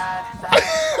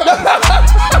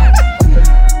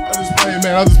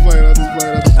 I'm just playing.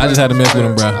 I just had to mess with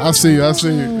him, bro. I see you.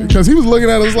 Because he was looking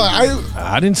at us like,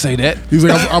 I didn't say that. He's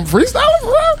like, I'm freestyling,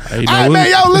 bro. Hey, All right, man.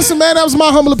 Yo, listen, man. That was my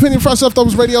humble opinion. Fresh Left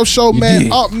Those Radio Show, man.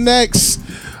 did. Up next,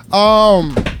 I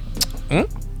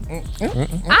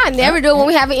never do it when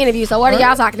we have an interview. So what are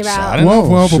y'all talking about? All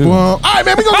right,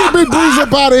 man. We gonna get Big Breeze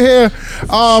up out of here.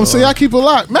 So y'all keep it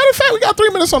locked. Matter of fact, we got 3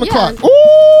 minutes on the clock. Ooh.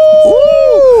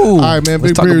 All right, man.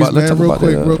 Big Breeze, man.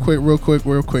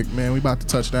 Real quick, man. We about to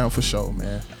touch down for sure,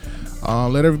 man.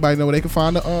 Let everybody know where they can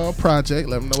find the project.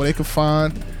 Let them know where they can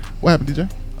find. What happened, DJ?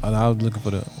 I was looking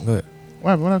for the. Go ahead.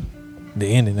 What happened? The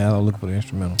ending. Now I was looking for the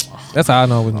instrumental. That's how I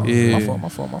know it was. Yeah. My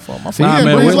fault. See, Yeah,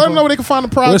 man, Breeze, let them know where they can find the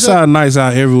project. Westside Nights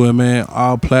out everywhere, man.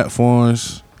 All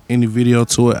platforms. any video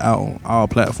to it out on all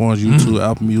platforms, YouTube,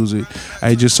 Apple Music.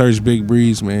 I just search Big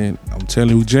Breeze, man. I'm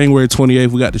telling you, January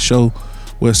 28th, we got the show,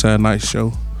 Westside Night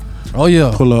Show. Oh,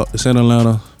 yeah. Pull up. It's in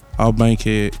Atlanta. All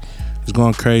Bankhead. It's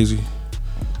going crazy.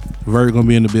 Vert gonna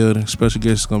be in the building. Special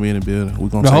guest is gonna be in the building. We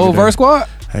gonna the whole Vert squad?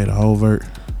 Hey, the whole Vert.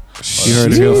 You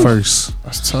heard it here first.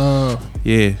 That's tough.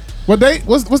 Yeah. What date?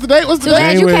 What's the date? What's the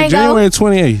date? January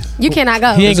 28th. You cannot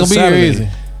go. He ain't gonna be here, is he?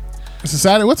 It's a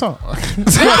Saturday. What time?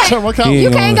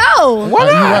 You can't go. Why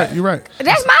not? You're right.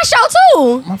 That's my show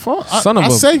too. My fault. Son of I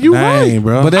a said you right,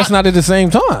 bro. But that's not at the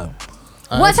same time.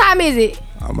 What time is it?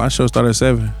 My show started at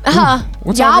 7.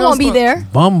 Y'all won't be there.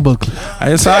 Bumbleclip.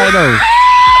 It's all right though.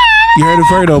 You heard it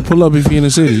first though. Pull up if you in the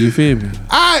city. You feel me?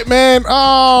 All right, man.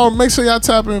 Make sure y'all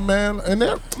tap in, man. And they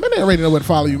already know where to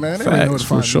follow you, man. They already know where to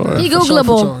find you, man. He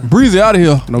Googleable. Breezy out of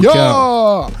here. No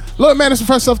cap. Look, man, it's the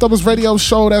Fresh Leftovers radio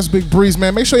show. That's Big Breeze,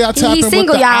 man. Make sure y'all tap in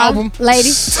single, with the y'all, album.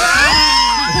 ladies.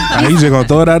 You just gonna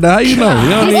throw it out there? How you know? You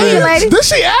don't He's single, ladies. Did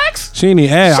she ask? She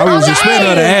didn't ask. I was expecting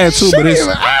her to ask too, She but didn't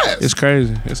even ask. it's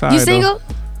crazy. It's all You right, single?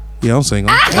 though. Yeah, I'm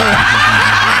single.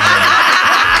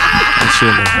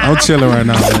 I'm chilling right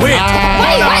now. Man. Wait.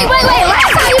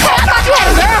 Last time you came, I thought you had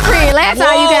a girlfriend. Last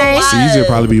time you came. See, you should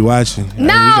probably be watching.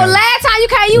 No, last time you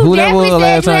came, you definitely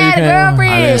said you had a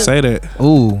girlfriend. I didn't say that.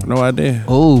 Ooh. No idea.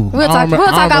 Ooh. We'll talk I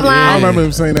offline. remember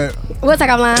him saying that. We'll talk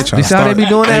offline. This how they be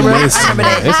doing that, bro?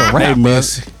 It's a rap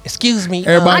mess. Excuse me.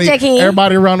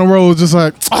 Everybody around the road is just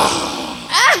like,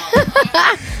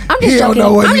 I'm just joking.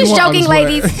 I'm just joking,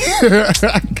 ladies.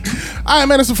 All right,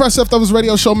 man, it's the Fresh Leftovers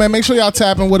radio show, man. Make sure y'all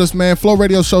tap in with us, man.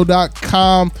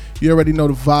 FlowRadioShow.com. You already know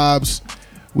the vibes.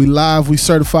 We live, we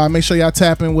certified. Make sure y'all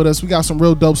tap in with us. We got some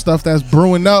real dope stuff that's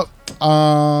brewing up.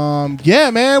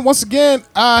 Yeah, man. Once again,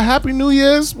 Happy New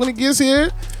Year's when it gets here.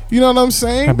 You know what I'm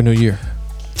saying? Happy New Year.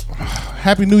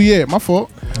 Happy New Year. My fault.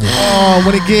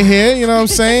 When it get here, you know what I'm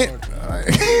saying?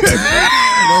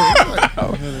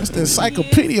 It's the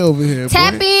encyclopedia over here.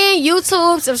 Tap in,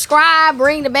 YouTube, subscribe,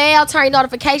 ring the bell, turn your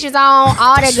notifications on,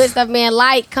 all that good stuff, man.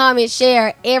 Like, comment,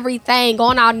 share, everything. Go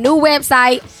on our new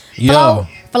website,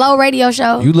 Flow Radio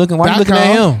Show. Why you looking at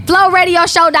him?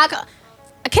 FlowRadioShow.com.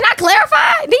 Can I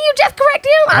clarify? Did you just correct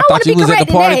him? I thought you was at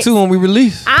the party too when we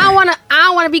released. I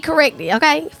don't want to be corrected,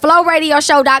 okay?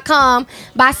 FlowRadioShow.com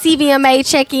by CVMA.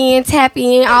 Check in, tap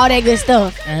in, all that good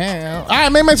stuff. All right,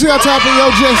 man. Make sure y'all tap in. Yo,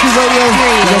 GXP Radio.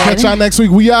 We're gonna catch y'all next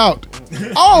week. We out.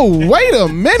 Oh, wait a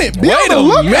minute.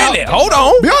 Hold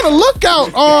on. Be on the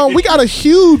lookout. We got a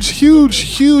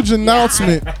huge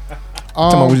announcement.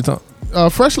 What you talking?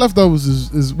 Fresh Leftovers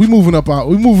is we moving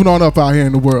on up out here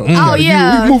in the world. Oh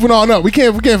yeah, we moving on up. We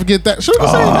can't forget that. Should we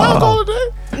say now call it day?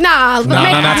 Nah,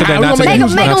 not today. Make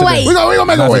them wait. We gonna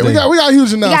make a wait. We got a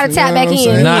huge announcement. You gotta tap back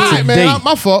in. Not all right, man,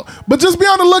 my fault. But just be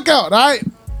on the lookout. All right,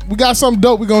 we got something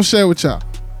dope. We gonna share with y'all.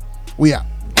 We out.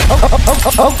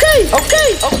 Okay.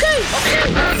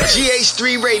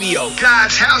 GH3 Radio,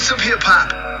 God's House of Hip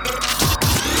Hop.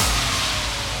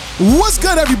 What's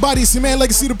good, everybody? It's your man,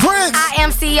 Legacy the Prince. I am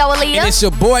CEO Aaliyah. And it's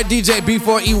your boy, DJ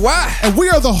B4EY. And we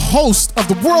are the host of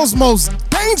the world's most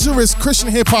dangerous Christian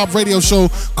hip-hop radio show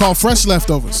called Fresh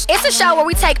Leftovers. It's a show where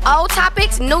we take old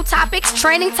topics, new topics,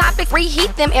 trending topics,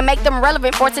 reheat them, and make them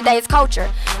relevant for today's culture.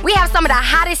 We have some of the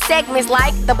hottest segments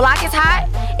like The Block is Hot,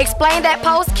 Explain That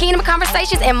Post, Kingdom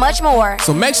Conversations, and much more.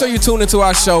 So make sure you tune into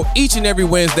our show each and every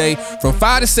Wednesday from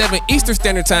 5 to 7 Eastern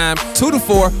Standard Time, 2 to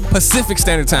 4 Pacific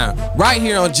Standard Time, right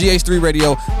here on GH3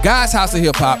 Radio, God's House of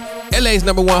Hip Hop, LA's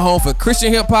 #1 home for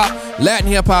Christian hip hop, Latin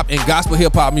hip hop, and gospel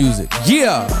hip hop music.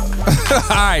 Yeah.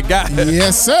 All right, guys.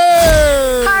 Yes, sir.